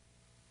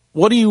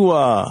 what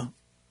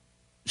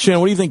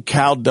do you think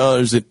Cal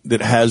does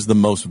that has the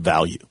most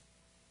value?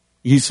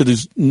 He said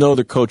there's no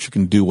other coach who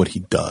can do what he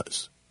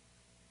does.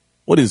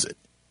 What is it?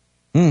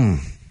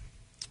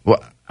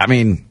 Well,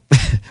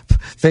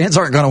 fans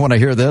aren't going to want to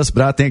hear this,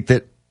 but I think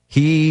that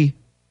he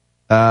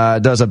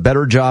does a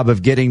better job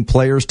of getting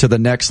players to the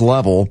next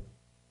level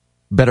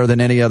better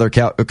than any other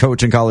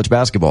coach in college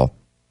basketball.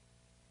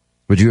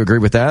 Would you agree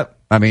with that?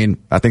 I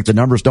think the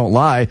numbers don't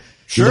lie.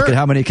 Sure. You look at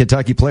how many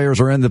Kentucky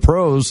players are in the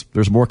pros.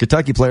 There's more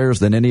Kentucky players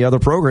than any other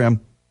program.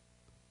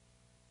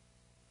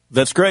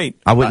 That's great.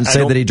 I wouldn't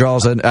say that he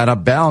draws an out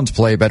of bounds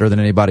play better than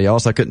anybody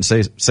else. I couldn't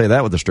say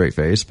that with a straight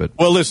face. But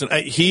well, listen,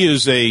 he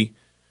is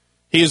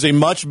a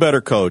much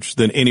better coach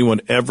than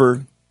anyone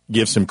ever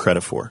gives him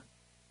credit for.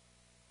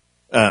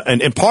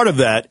 And part of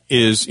that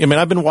is,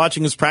 I've been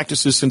watching his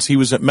practices since he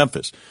was at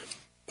Memphis.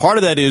 Part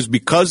of that is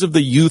because of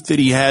the youth that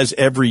he has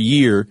every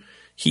year,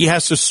 he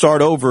has to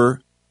start over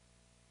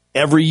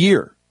every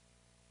year.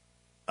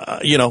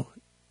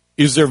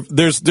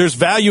 There's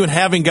value in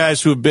having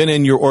guys who have been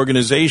in your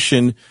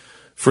organization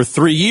for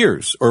 3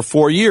 years or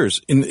 4 years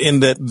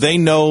in that they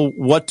know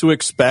what to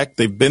expect.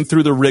 They've been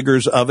through the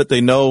rigors of it.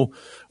 They know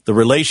the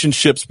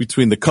relationships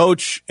between the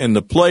coach and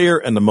the player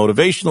and the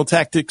motivational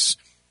tactics.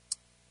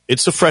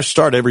 It's a fresh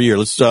start every year.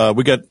 Let's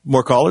we got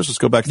more callers. Let's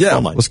go back to the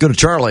phone line. Let's go to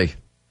Charlie.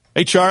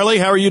 Hey, Charlie,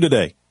 how are you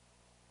today?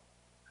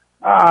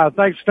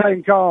 Thanks for taking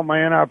the call,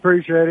 man. I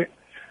appreciate it.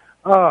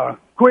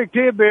 Quick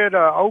tidbit,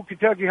 Old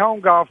Kentucky Home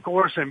Golf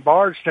Course in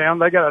Bardstown,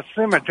 they got a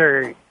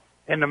cemetery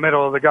in the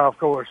middle of the golf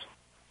course.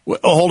 Well,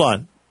 hold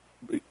on.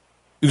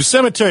 The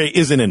cemetery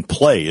isn't in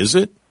play, is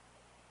it?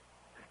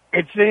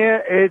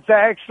 It's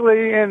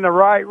actually in the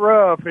right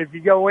rough. If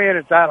you go in,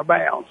 it's out of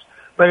bounds,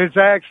 but it's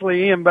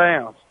actually in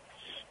bounds.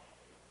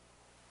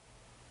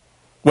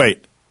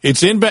 Wait,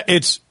 it's in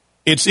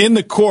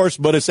the course,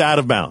 but it's out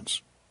of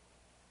bounds.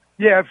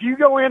 Yeah, if you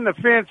go in the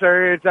fence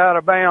area, it's out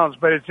of bounds,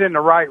 but it's in the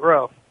right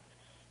rough.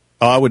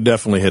 Oh, I would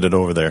definitely hit it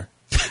over there.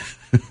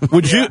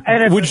 Would you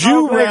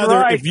rather,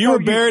 right, if you were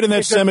buried in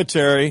that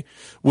cemetery,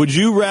 would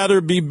you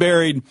rather be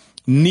buried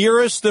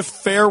nearest the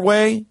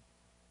fairway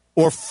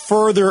or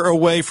further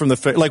away from the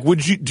fairway? Like,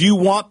 do you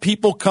want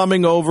people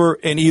coming over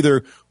and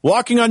either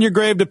walking on your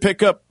grave to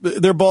pick up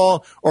their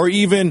ball or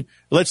even,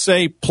 let's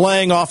say,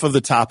 playing off of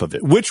the top of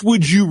it? Which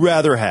would you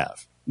rather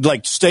have?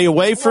 Like, stay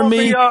away from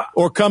me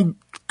or come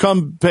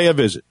pay a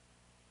visit?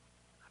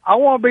 I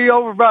want to be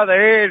over by the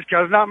edge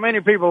because not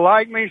many people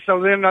like me,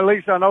 so then at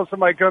least I know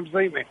somebody comes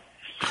see me.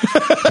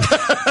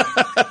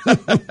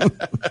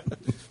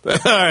 All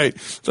right.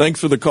 Thanks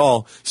for the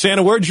call.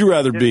 Santa, where'd you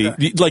rather be?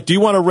 Do you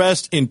want to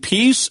rest in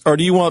peace or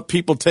do you want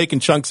people taking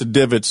chunks of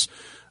divots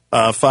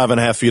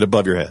 5.5 feet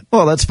above your head?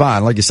 Well, that's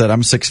fine. Like you said,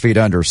 I'm 6 feet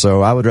under,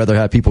 so I would rather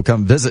have people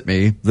come visit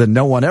me than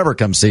no one ever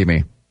come see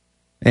me.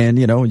 And,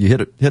 you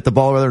hit the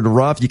ball rather in the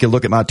rough. You can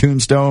look at my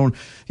tombstone,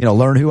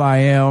 learn who I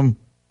am,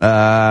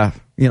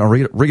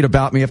 read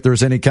about me if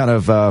there's any kind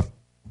of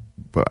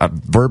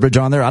verbiage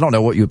on there. I don't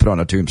know what you would put on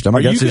a tombstone.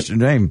 I guess it's your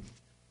name.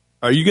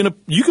 Are you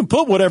you can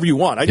put whatever you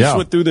want. I just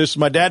went through this.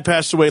 My dad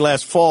passed away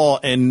last fall,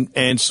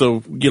 and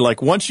so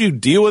once you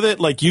deal with it,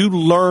 you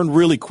learn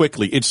really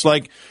quickly. It's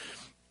like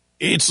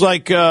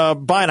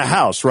buying a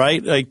house,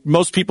 right? Like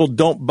most people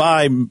don't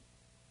buy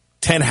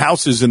 10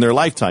 houses in their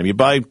lifetime. You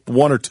buy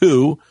 1 or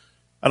 2.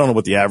 I don't know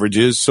what the average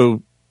is,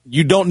 so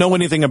you don't know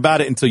anything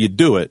about it until you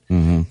do it.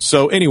 Mm-hmm.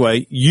 So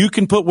anyway, you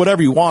can put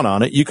whatever you want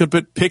on it. You could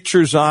put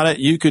pictures on it.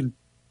 You could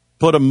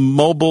put a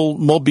mobile,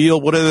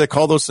 what do they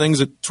call those things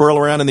that twirl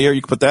around in the air?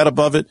 You can put that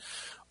above it.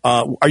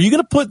 Are you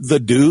going to put the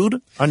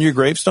dude on your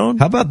gravestone?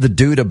 How about the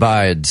dude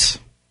abides?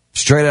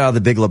 Straight out of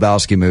the Big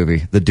Lebowski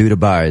movie. The dude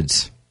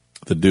abides.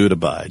 The dude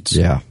abides.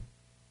 Yeah.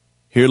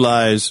 Here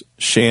lies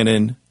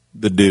Shannon,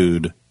 the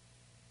dude.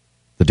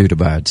 The dude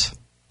abides.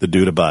 The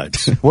dude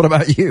abides. What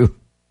about you?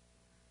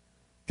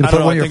 Gonna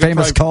put one of your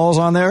famous calls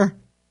on there?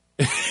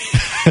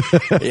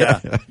 Yeah.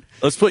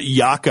 Let's put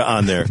Yaka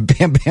on there.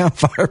 Bam Bam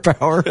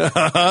Firepower.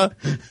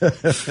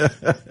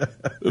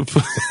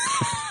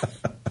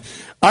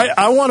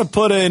 I want to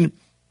put in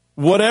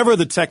whatever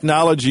the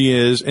technology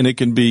is, and it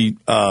can be,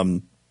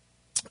 we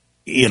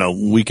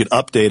could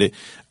update it.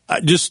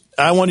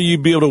 I want you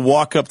to be able to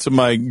walk up to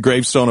my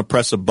gravestone and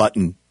press a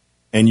button,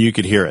 and you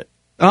could hear it.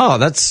 Oh,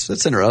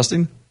 that's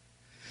interesting.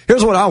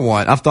 Here's what I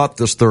want. I've thought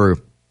this through.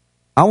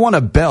 I want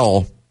a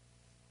bell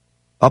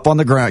up on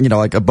the ground,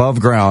 above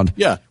ground.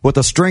 Yeah. With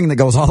a string that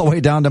goes all the way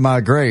down to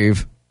my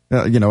grave,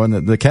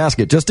 in the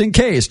casket, just in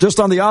case, just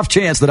on the off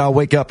chance that I'll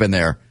wake up in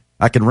there.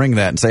 I can ring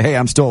that and say, hey,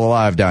 I'm still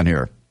alive down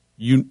here.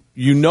 You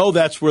know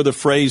that's where the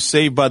phrase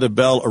Saved by the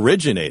Bell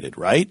originated,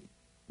 right?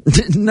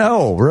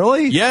 No,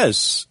 really?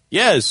 Yes.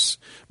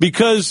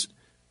 Because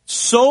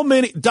so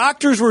many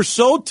doctors were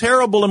so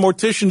terrible and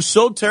morticians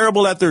so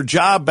terrible at their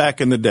job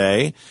back in the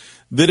day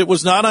that it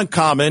was not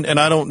uncommon, and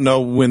I don't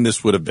know when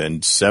this would have been,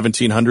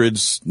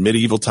 1700s,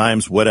 medieval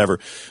times, whatever,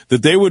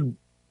 that they would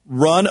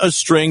run a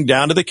string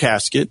down to the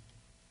casket,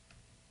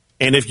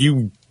 and if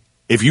you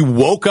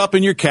woke up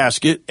in your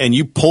casket and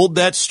you pulled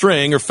that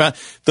string,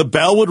 the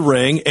bell would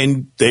ring,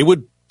 and they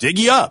would dig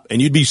you up, and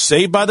you'd be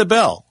saved by the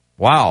bell.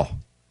 Wow.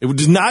 It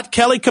was not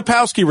Kelly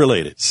Kapowski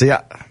related. See,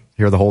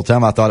 here the whole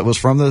time I thought it was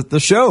from the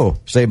show,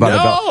 Saved by the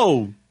Bell.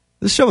 No!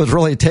 This show has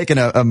really taken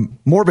a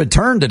morbid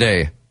turn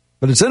today.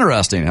 But it's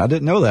interesting. I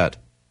didn't know that.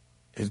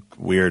 It's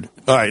weird.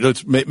 All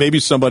right, maybe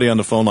somebody on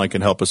the phone line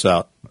can help us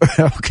out.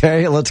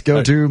 Okay, let's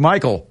go to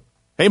Michael.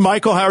 Hey,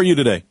 Michael, how are you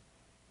today?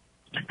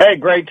 Hey,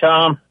 great,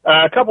 Tom.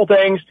 A couple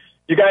things.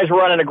 You guys are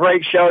running a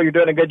great show. You're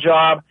doing a good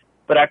job.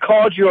 But I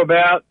called you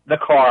about the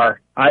car.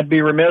 I'd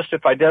be remiss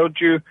if I told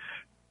you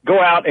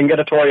go out and get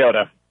a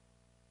Toyota.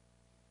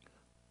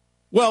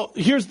 Well,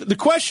 here's the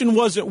question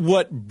wasn't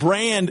what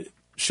brand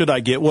should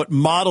I get? What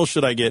model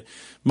should I get?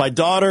 My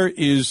daughter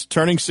is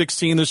turning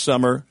 16 this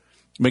summer.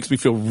 Makes me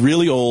feel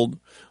really old.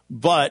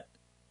 But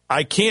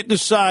I can't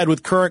decide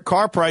with current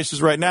car prices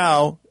right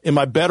now, am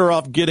I better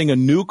off getting a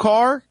new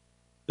car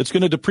that's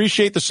going to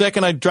depreciate the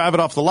second I drive it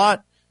off the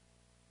lot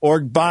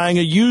or buying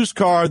a used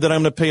car that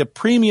I'm going to pay a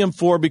premium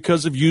for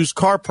because of used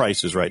car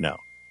prices right now?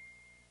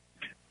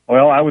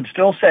 Well, I would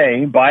still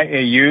say buy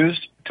a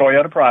used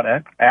Toyota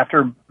product.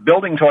 After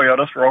building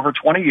Toyotas for over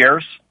 20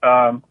 years,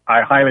 I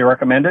highly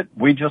recommend it.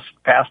 We just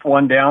passed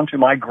one down to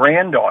my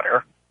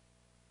granddaughter,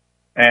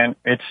 and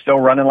it's still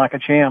running like a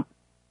champ.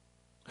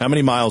 How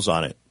many miles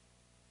on it?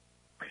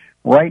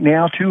 Right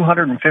now,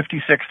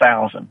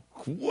 256,000.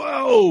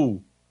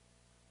 Whoa.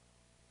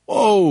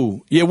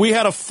 Yeah, we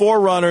had a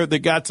 4Runner that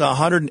got to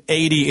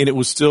 180, and it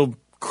was still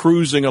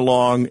cruising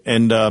along,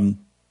 and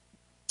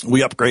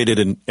we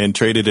upgraded and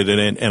traded it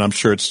in, and I'm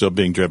sure it's still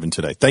being driven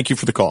today. Thank you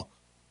for the call.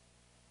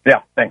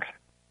 Yeah, thanks.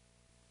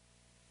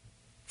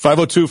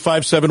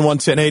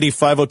 502-571-1080,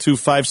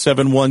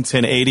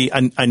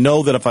 502-571-1080. I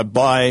know that if I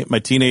buy my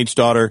teenage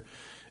daughter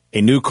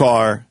a new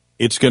car,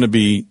 it's going to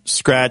be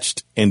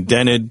scratched and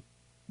dented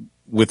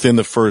within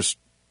the first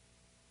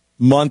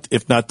month,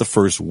 if not the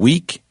first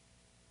week.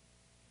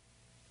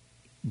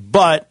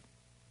 But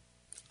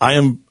I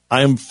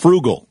am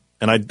frugal,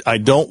 and I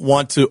don't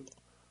want to.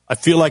 I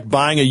feel like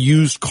buying a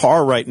used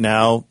car right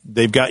now,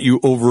 they've got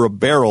you over a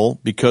barrel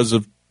because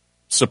of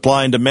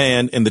supply and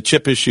demand and the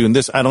chip issue and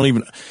this.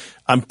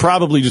 I'm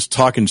probably just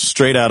talking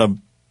straight out of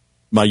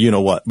my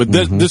you-know-what. But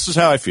this is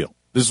how I feel.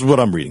 This is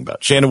what I'm reading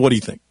about. Shannon, what do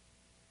you think?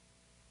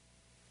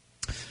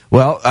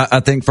 Well,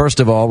 I think,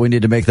 first of all, we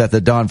need to make that the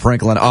Don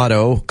Franklin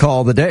Auto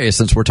call of the day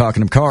since we're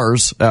talking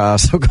cars. So go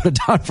to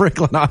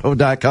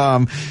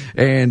DonFranklinAuto.com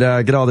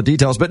and get all the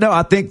details. But no,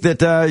 I think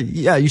that,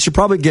 you should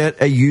probably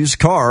get a used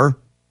car.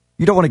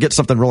 You don't want to get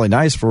something really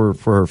nice for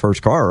her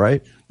first car,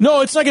 right? No,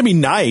 it's not going to be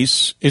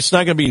nice. It's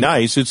not going to be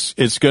nice.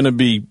 It's going to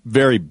be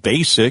very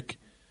basic.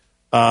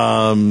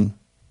 But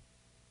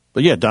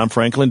yeah, Don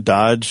Franklin,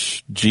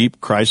 Dodge,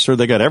 Jeep, Chrysler,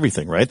 they got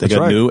everything, right? They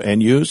got new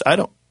and used.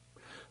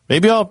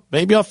 Maybe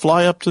I'll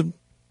fly up to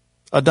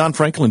a Don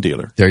Franklin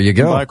dealer. There you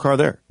go. And buy a car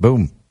there.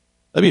 Boom.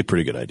 That'd be a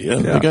pretty good idea.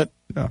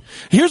 Yeah.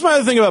 Here's my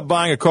other thing about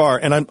buying a car,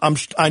 and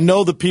I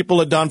know the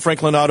people at Don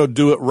Franklin Auto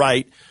do it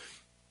right.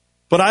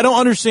 But I don't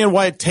understand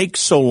why it takes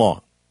so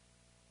long.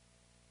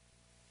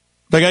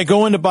 Like, I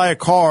go in to buy a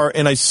car,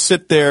 and I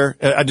sit there,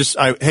 and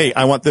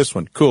I want this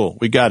one. Cool,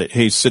 we got it.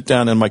 Hey, sit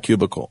down in my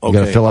cubicle. Okay, you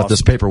got to fill out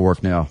this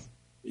paperwork now.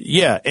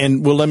 Yeah,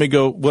 and let me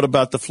go, what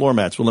about the floor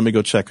mats? Let me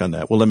go check on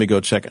that. Let me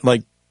go check.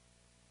 Like,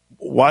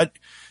 what?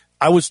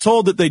 I was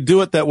told that they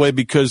do it that way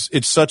because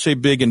it's such a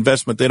big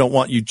investment. They don't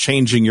want you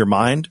changing your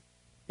mind,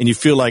 and you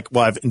feel like,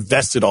 well, I've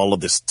invested all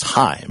of this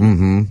time.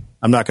 Mm-hmm.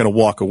 I'm not going to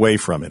walk away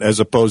from it,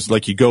 as opposed to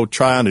like you go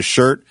try on a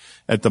shirt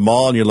at the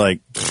mall and you're like,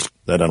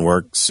 that doesn't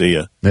work. See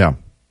ya. Yeah.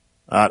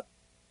 I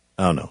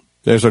don't know.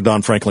 There's our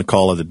Don Franklin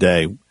call of the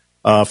day.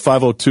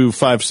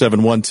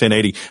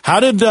 502-571-1080. How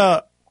did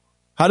the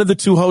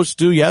two hosts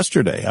do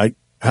yesterday?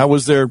 How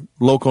was their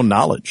local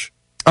knowledge?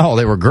 Oh,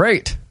 they were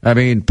great. I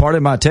mean, part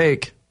of my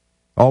take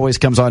always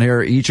comes on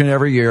here each and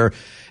every year.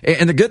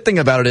 And the good thing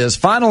about it is,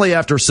 finally,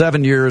 after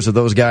 7 years of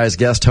those guys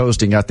guest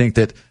hosting, I think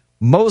that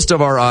most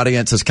of our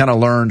audience has kind of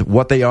learned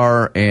what they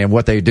are and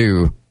what they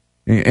do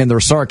in their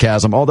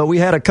sarcasm, although we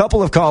had a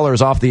couple of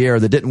callers off the air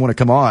that didn't want to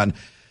come on,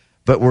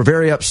 but were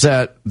very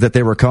upset that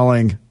they were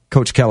calling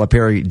Coach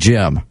Calipari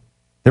Jim.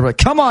 They were like,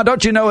 come on,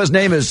 don't you know his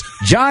name is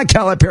John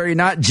Calipari,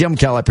 not Jim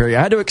Calipari?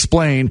 I had to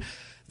explain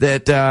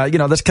that,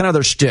 that's kind of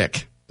their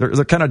shtick.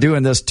 They're kind of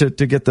doing this to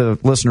get the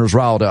listeners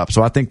riled up,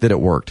 so I think that it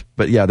worked.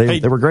 But, yeah, they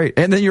were great.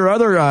 And then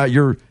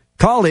your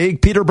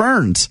colleague, Peter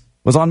Burns,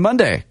 was on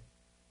Monday.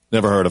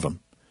 Never heard of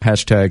him.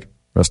 Hashtag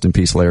rest in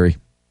peace, Larry.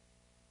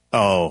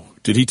 Oh,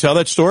 did he tell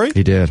that story?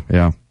 He did,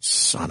 yeah.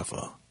 Son of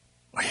a...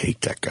 I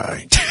hate that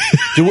guy.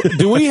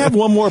 do we have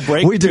one more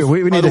break? We do.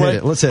 We need to hit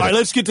it. Let's hit it. All right,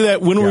 let's get to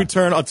that. When we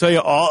return, I'll tell you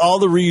all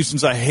the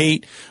reasons I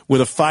hate,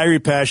 with a fiery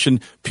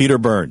passion, Peter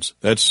Burns.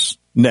 That's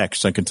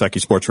next on Kentucky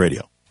Sports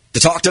Radio.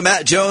 To talk to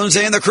Matt Jones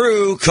and the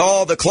crew,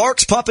 call the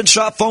Clark's Pump and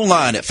Shop phone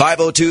line at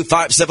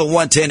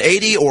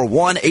 502-571-1080 or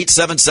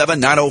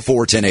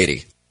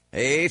 1-877-904-1080.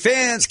 Hey,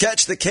 fans,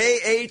 catch the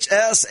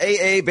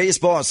KHSAA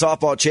Baseball and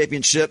Softball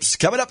Championships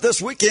coming up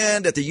this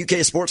weekend at the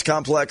UK Sports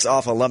Complex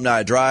off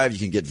Alumni Drive. You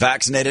can get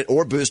vaccinated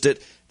or boosted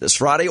this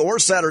Friday or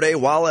Saturday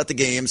while at the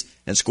games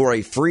and score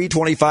a free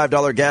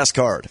 $25 gas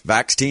card.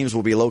 Vax teams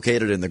will be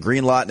located in the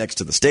green lot next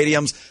to the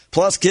stadiums.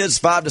 Plus, kids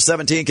 5 to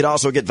 17 can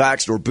also get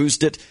vaxxed or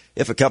boosted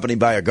if accompanied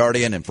by a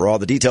guardian. And for all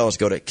the details,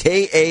 go to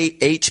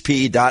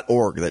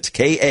kahp.org. That's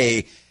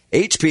kahp.org.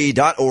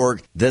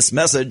 This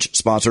message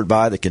sponsored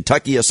by the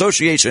Kentucky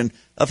Association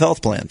of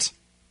Health Plans.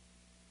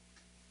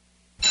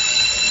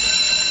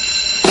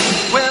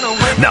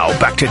 Now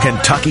back to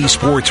Kentucky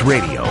Sports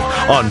Radio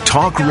on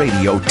Talk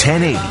Radio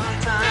 1080.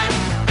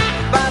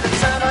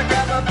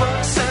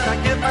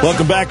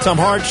 Welcome back. Tom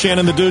Hart,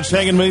 Shannon the Dudes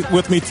hanging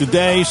with me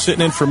today,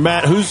 sitting in for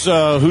Matt.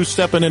 Who's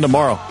stepping in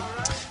tomorrow?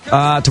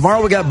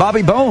 Tomorrow we got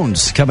Bobby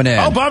Bones coming in.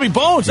 Oh, Bobby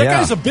Bones. That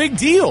guy's a big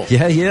deal.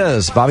 Yeah, he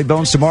is. Bobby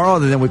Bones tomorrow,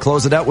 and then we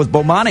close it out with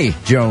Bomani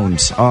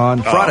Jones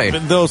on Friday.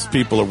 Those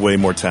people are way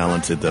more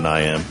talented than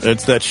I am.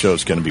 That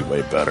show's going to be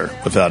way better,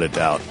 without a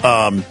doubt.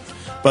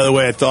 By the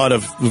way, I thought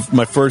of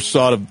my first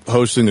thought of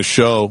hosting the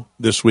show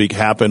this week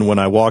happened when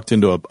I walked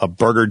into a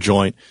burger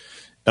joint,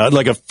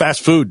 like a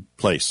fast food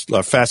place,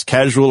 fast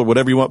casual or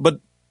whatever you want, but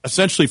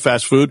essentially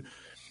fast food.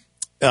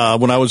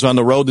 when I was on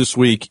the road this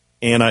week,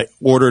 and I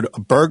ordered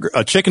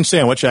a chicken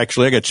sandwich.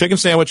 Actually, I got a chicken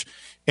sandwich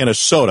and a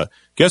soda.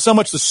 Guess how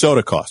much the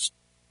soda cost?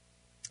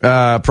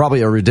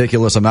 Probably a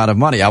ridiculous amount of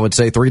money. I would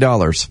say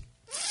 $3.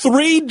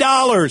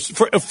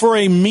 $3 for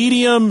a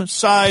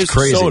medium-sized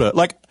soda.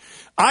 Like,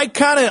 I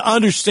kind of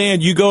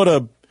understand. You go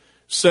to,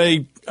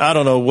 say, I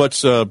don't know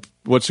what's a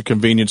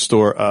convenience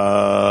store.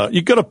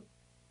 You go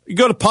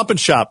to Pump and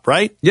Shop,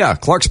 right? Yeah,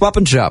 Clark's Pump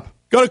and Shop.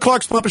 Go to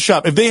Clark's Pump and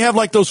Shop. If they have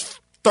like those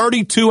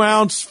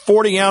 32-ounce,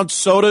 40-ounce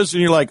sodas,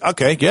 and you're like,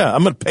 okay, yeah,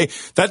 I'm going to pay.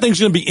 That thing's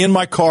going to be in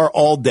my car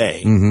all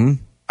day.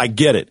 Mm-hmm. I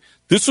get it.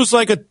 This was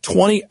like a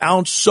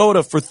 20-ounce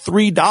soda for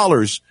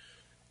 $3,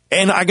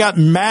 and I got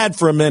mad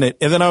for a minute,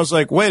 and then I was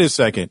like, wait a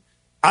second.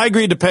 I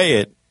agreed to pay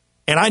it,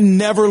 and I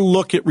never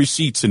look at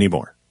receipts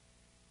anymore.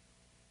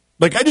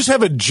 Like, I just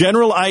have a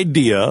general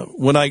idea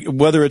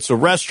whether it's a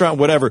restaurant,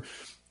 whatever,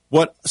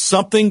 what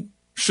something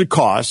should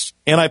cost,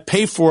 and I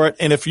pay for it,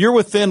 and if you're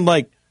within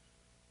like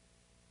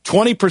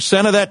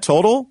 20% of that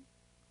total,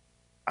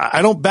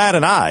 I don't bat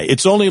an eye.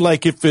 It's only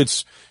like if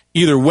it's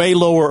either way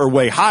lower or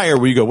way higher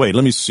where you go, wait,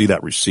 let me see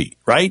that receipt,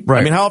 right? Right.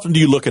 I mean, how often do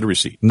you look at a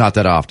receipt? Not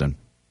that often.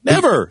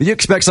 Never. You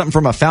expect something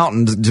from a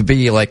fountain to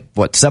be like,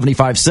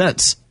 75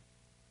 cents?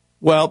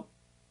 Well,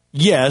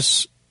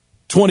 yes,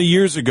 20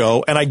 years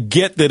ago, and I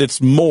get that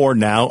it's more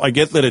now. I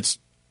get that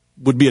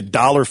would be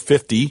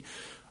 $1.50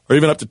 or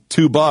even up to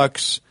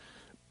 $2.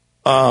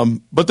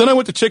 But then I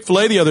went to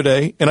Chick-fil-A the other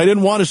day, and I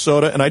didn't want a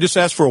soda, and I just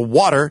asked for a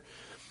water.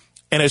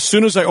 And as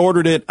soon as I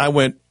ordered it, I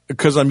went,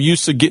 because I'm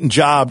used to getting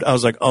jobbed, I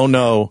was like, oh,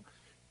 no,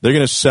 they're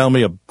going to sell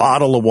me a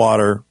bottle of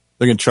water.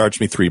 They're going to charge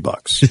me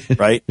 $3,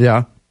 right?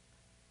 Yeah.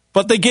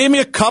 But they gave me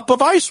a cup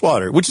of ice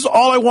water, which is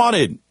all I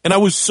wanted. And I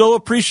was so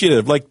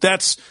appreciative. Like,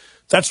 that's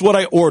what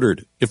I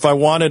ordered. If I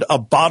wanted a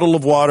bottle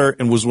of water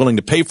and was willing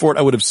to pay for it,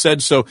 I would have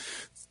said so.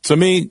 To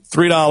me,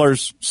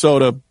 $3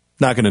 soda,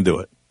 not going to do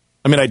it.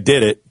 I mean, I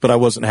did it, but I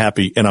wasn't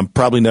happy, and I'm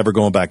probably never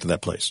going back to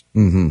that place.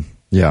 Mm-hmm.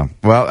 Yeah.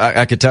 Well,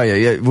 I could tell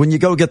you, when you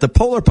go get the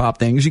Polar Pop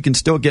things, you can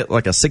still get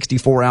like a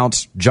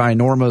 64-ounce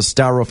ginormous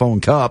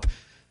styrofoam cup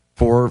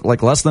for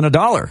like less than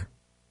 $1.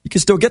 You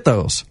can still get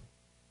those.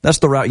 That's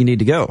the route you need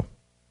to go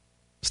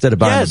instead of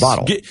buying the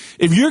bottle.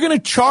 If you're going to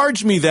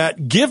charge me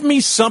that, give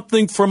me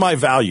something for my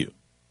value.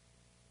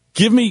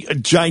 Give me a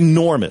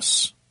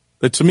ginormous.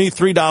 To me,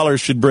 $3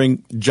 should bring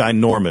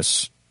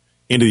ginormous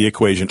into the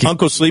equation.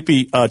 Uncle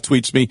Sleepy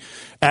tweets me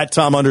at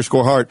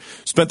Tom_Hart.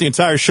 Spent the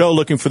entire show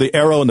looking for the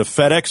arrow and the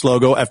FedEx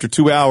logo. After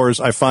 2 hours,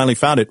 I finally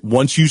found it.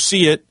 Once you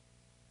see it,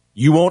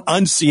 you won't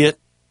unsee it.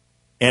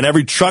 And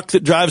every truck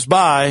that drives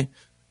by,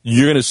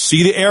 you're going to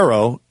see the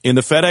arrow in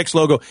the FedEx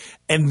logo.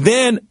 And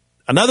then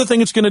another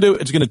thing it's going to do,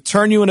 it's going to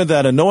turn you into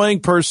that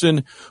annoying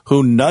person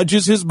who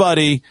nudges his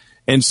buddy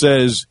and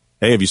says,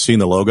 hey, have you seen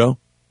the logo?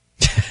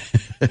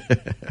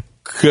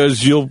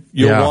 Because you'll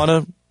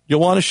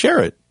want to share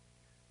it.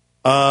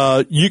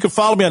 You can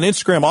follow me on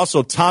Instagram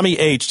also, Tommy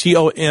H,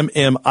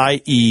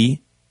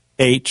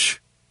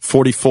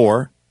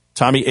 TOMMIEH44,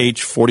 Tommy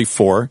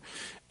H44,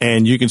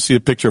 and you can see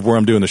a picture of where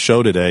I'm doing the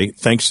show today.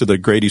 Thanks to the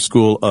Grady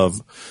School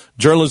of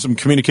Journalism and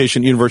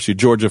Communication, University of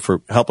Georgia,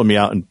 for helping me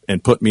out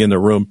and putting me in the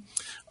room.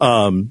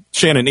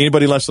 Shannon,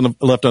 anybody left on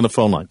the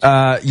phone line?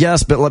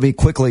 Yes, but let me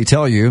quickly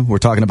tell you, we're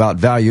talking about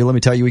value. Let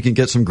me tell you, we can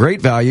get some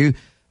great value,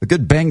 a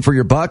good bang for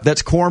your buck.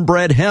 That's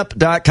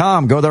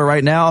cornbreadhemp.com. Go there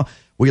right now.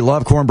 We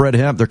love Cornbread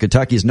Hemp. They're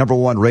Kentucky's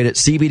 #1 rated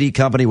CBD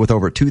company with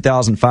over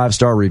 2,000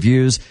 5-star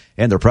reviews,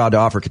 and they're proud to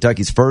offer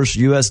Kentucky's first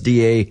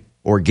USDA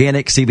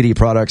organic CBD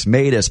products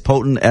made as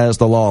potent as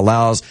the law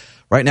allows.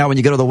 Right now, when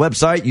you go to the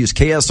website, use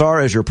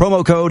KSR as your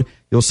promo code.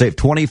 You'll save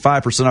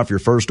 25% off your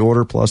first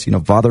order. Plus,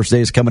 Father's Day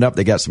is coming up.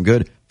 They got some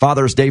good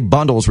Father's Day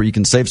bundles where you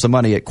can save some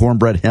money at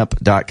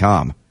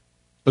cornbreadhemp.com.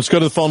 Let's go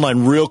to the phone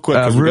line real quick.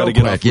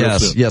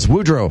 Yes,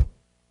 Woodrow.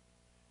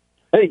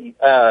 Hey,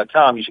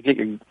 Tom, you should get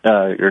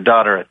your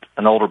daughter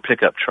an older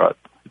pickup truck.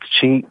 It's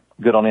cheap,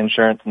 good on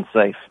insurance, and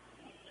safe.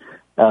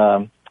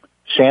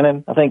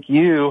 Shannon, I think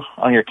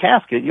on your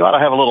casket, you ought to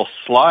have a little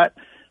slot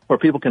where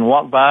people can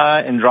walk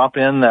by and drop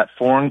in that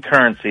foreign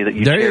currency that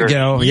you There you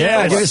go.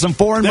 Yeah, give you some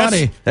foreign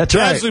money. That's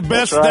right. That's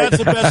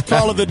the best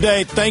call of the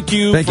day. Thank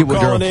you for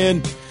calling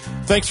in.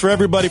 Thanks for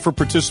everybody for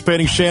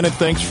participating. Shannon,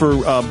 thanks for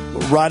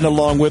riding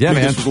along with me.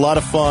 Man. This was a lot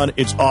of fun.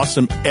 It's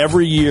awesome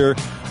every year.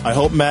 I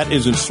hope Matt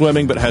isn't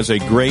swimming but has a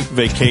great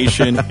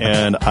vacation,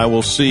 and I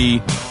will see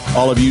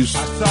all of you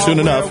soon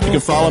enough. You can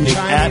follow me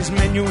at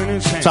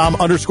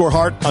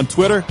Tom_Hart on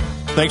Twitter.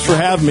 Thanks for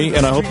having me,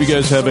 and I hope you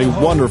guys have a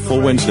wonderful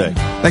Wednesday.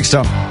 Thanks,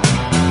 Tom.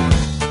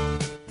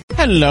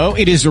 Hello,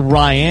 it is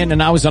Ryan,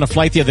 and I was on a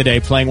flight the other day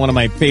playing one of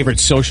my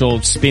favorite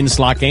social spin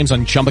slot games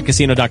on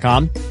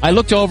ChumbaCasino.com. I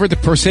looked over at the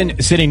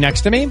person sitting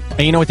next to me, and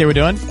you know what they were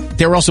doing?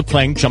 They were also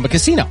playing Chumba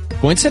Casino.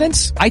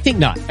 Coincidence? I think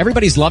not.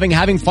 Everybody's loving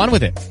having fun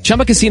with it.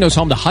 Chumba Casino is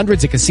home to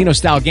hundreds of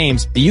casino-style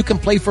games that you can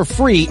play for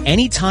free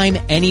anytime,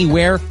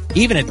 anywhere,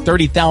 even at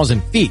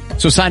 30,000 feet.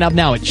 So sign up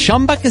now at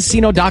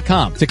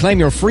ChumbaCasino.com to claim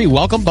your free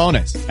welcome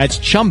bonus. That's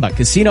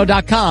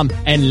ChumbaCasino.com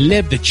and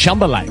live the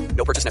Chumba life.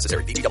 No purchase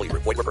necessary. VGW.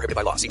 Void where prohibited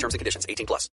by law. See terms and conditions. 18+.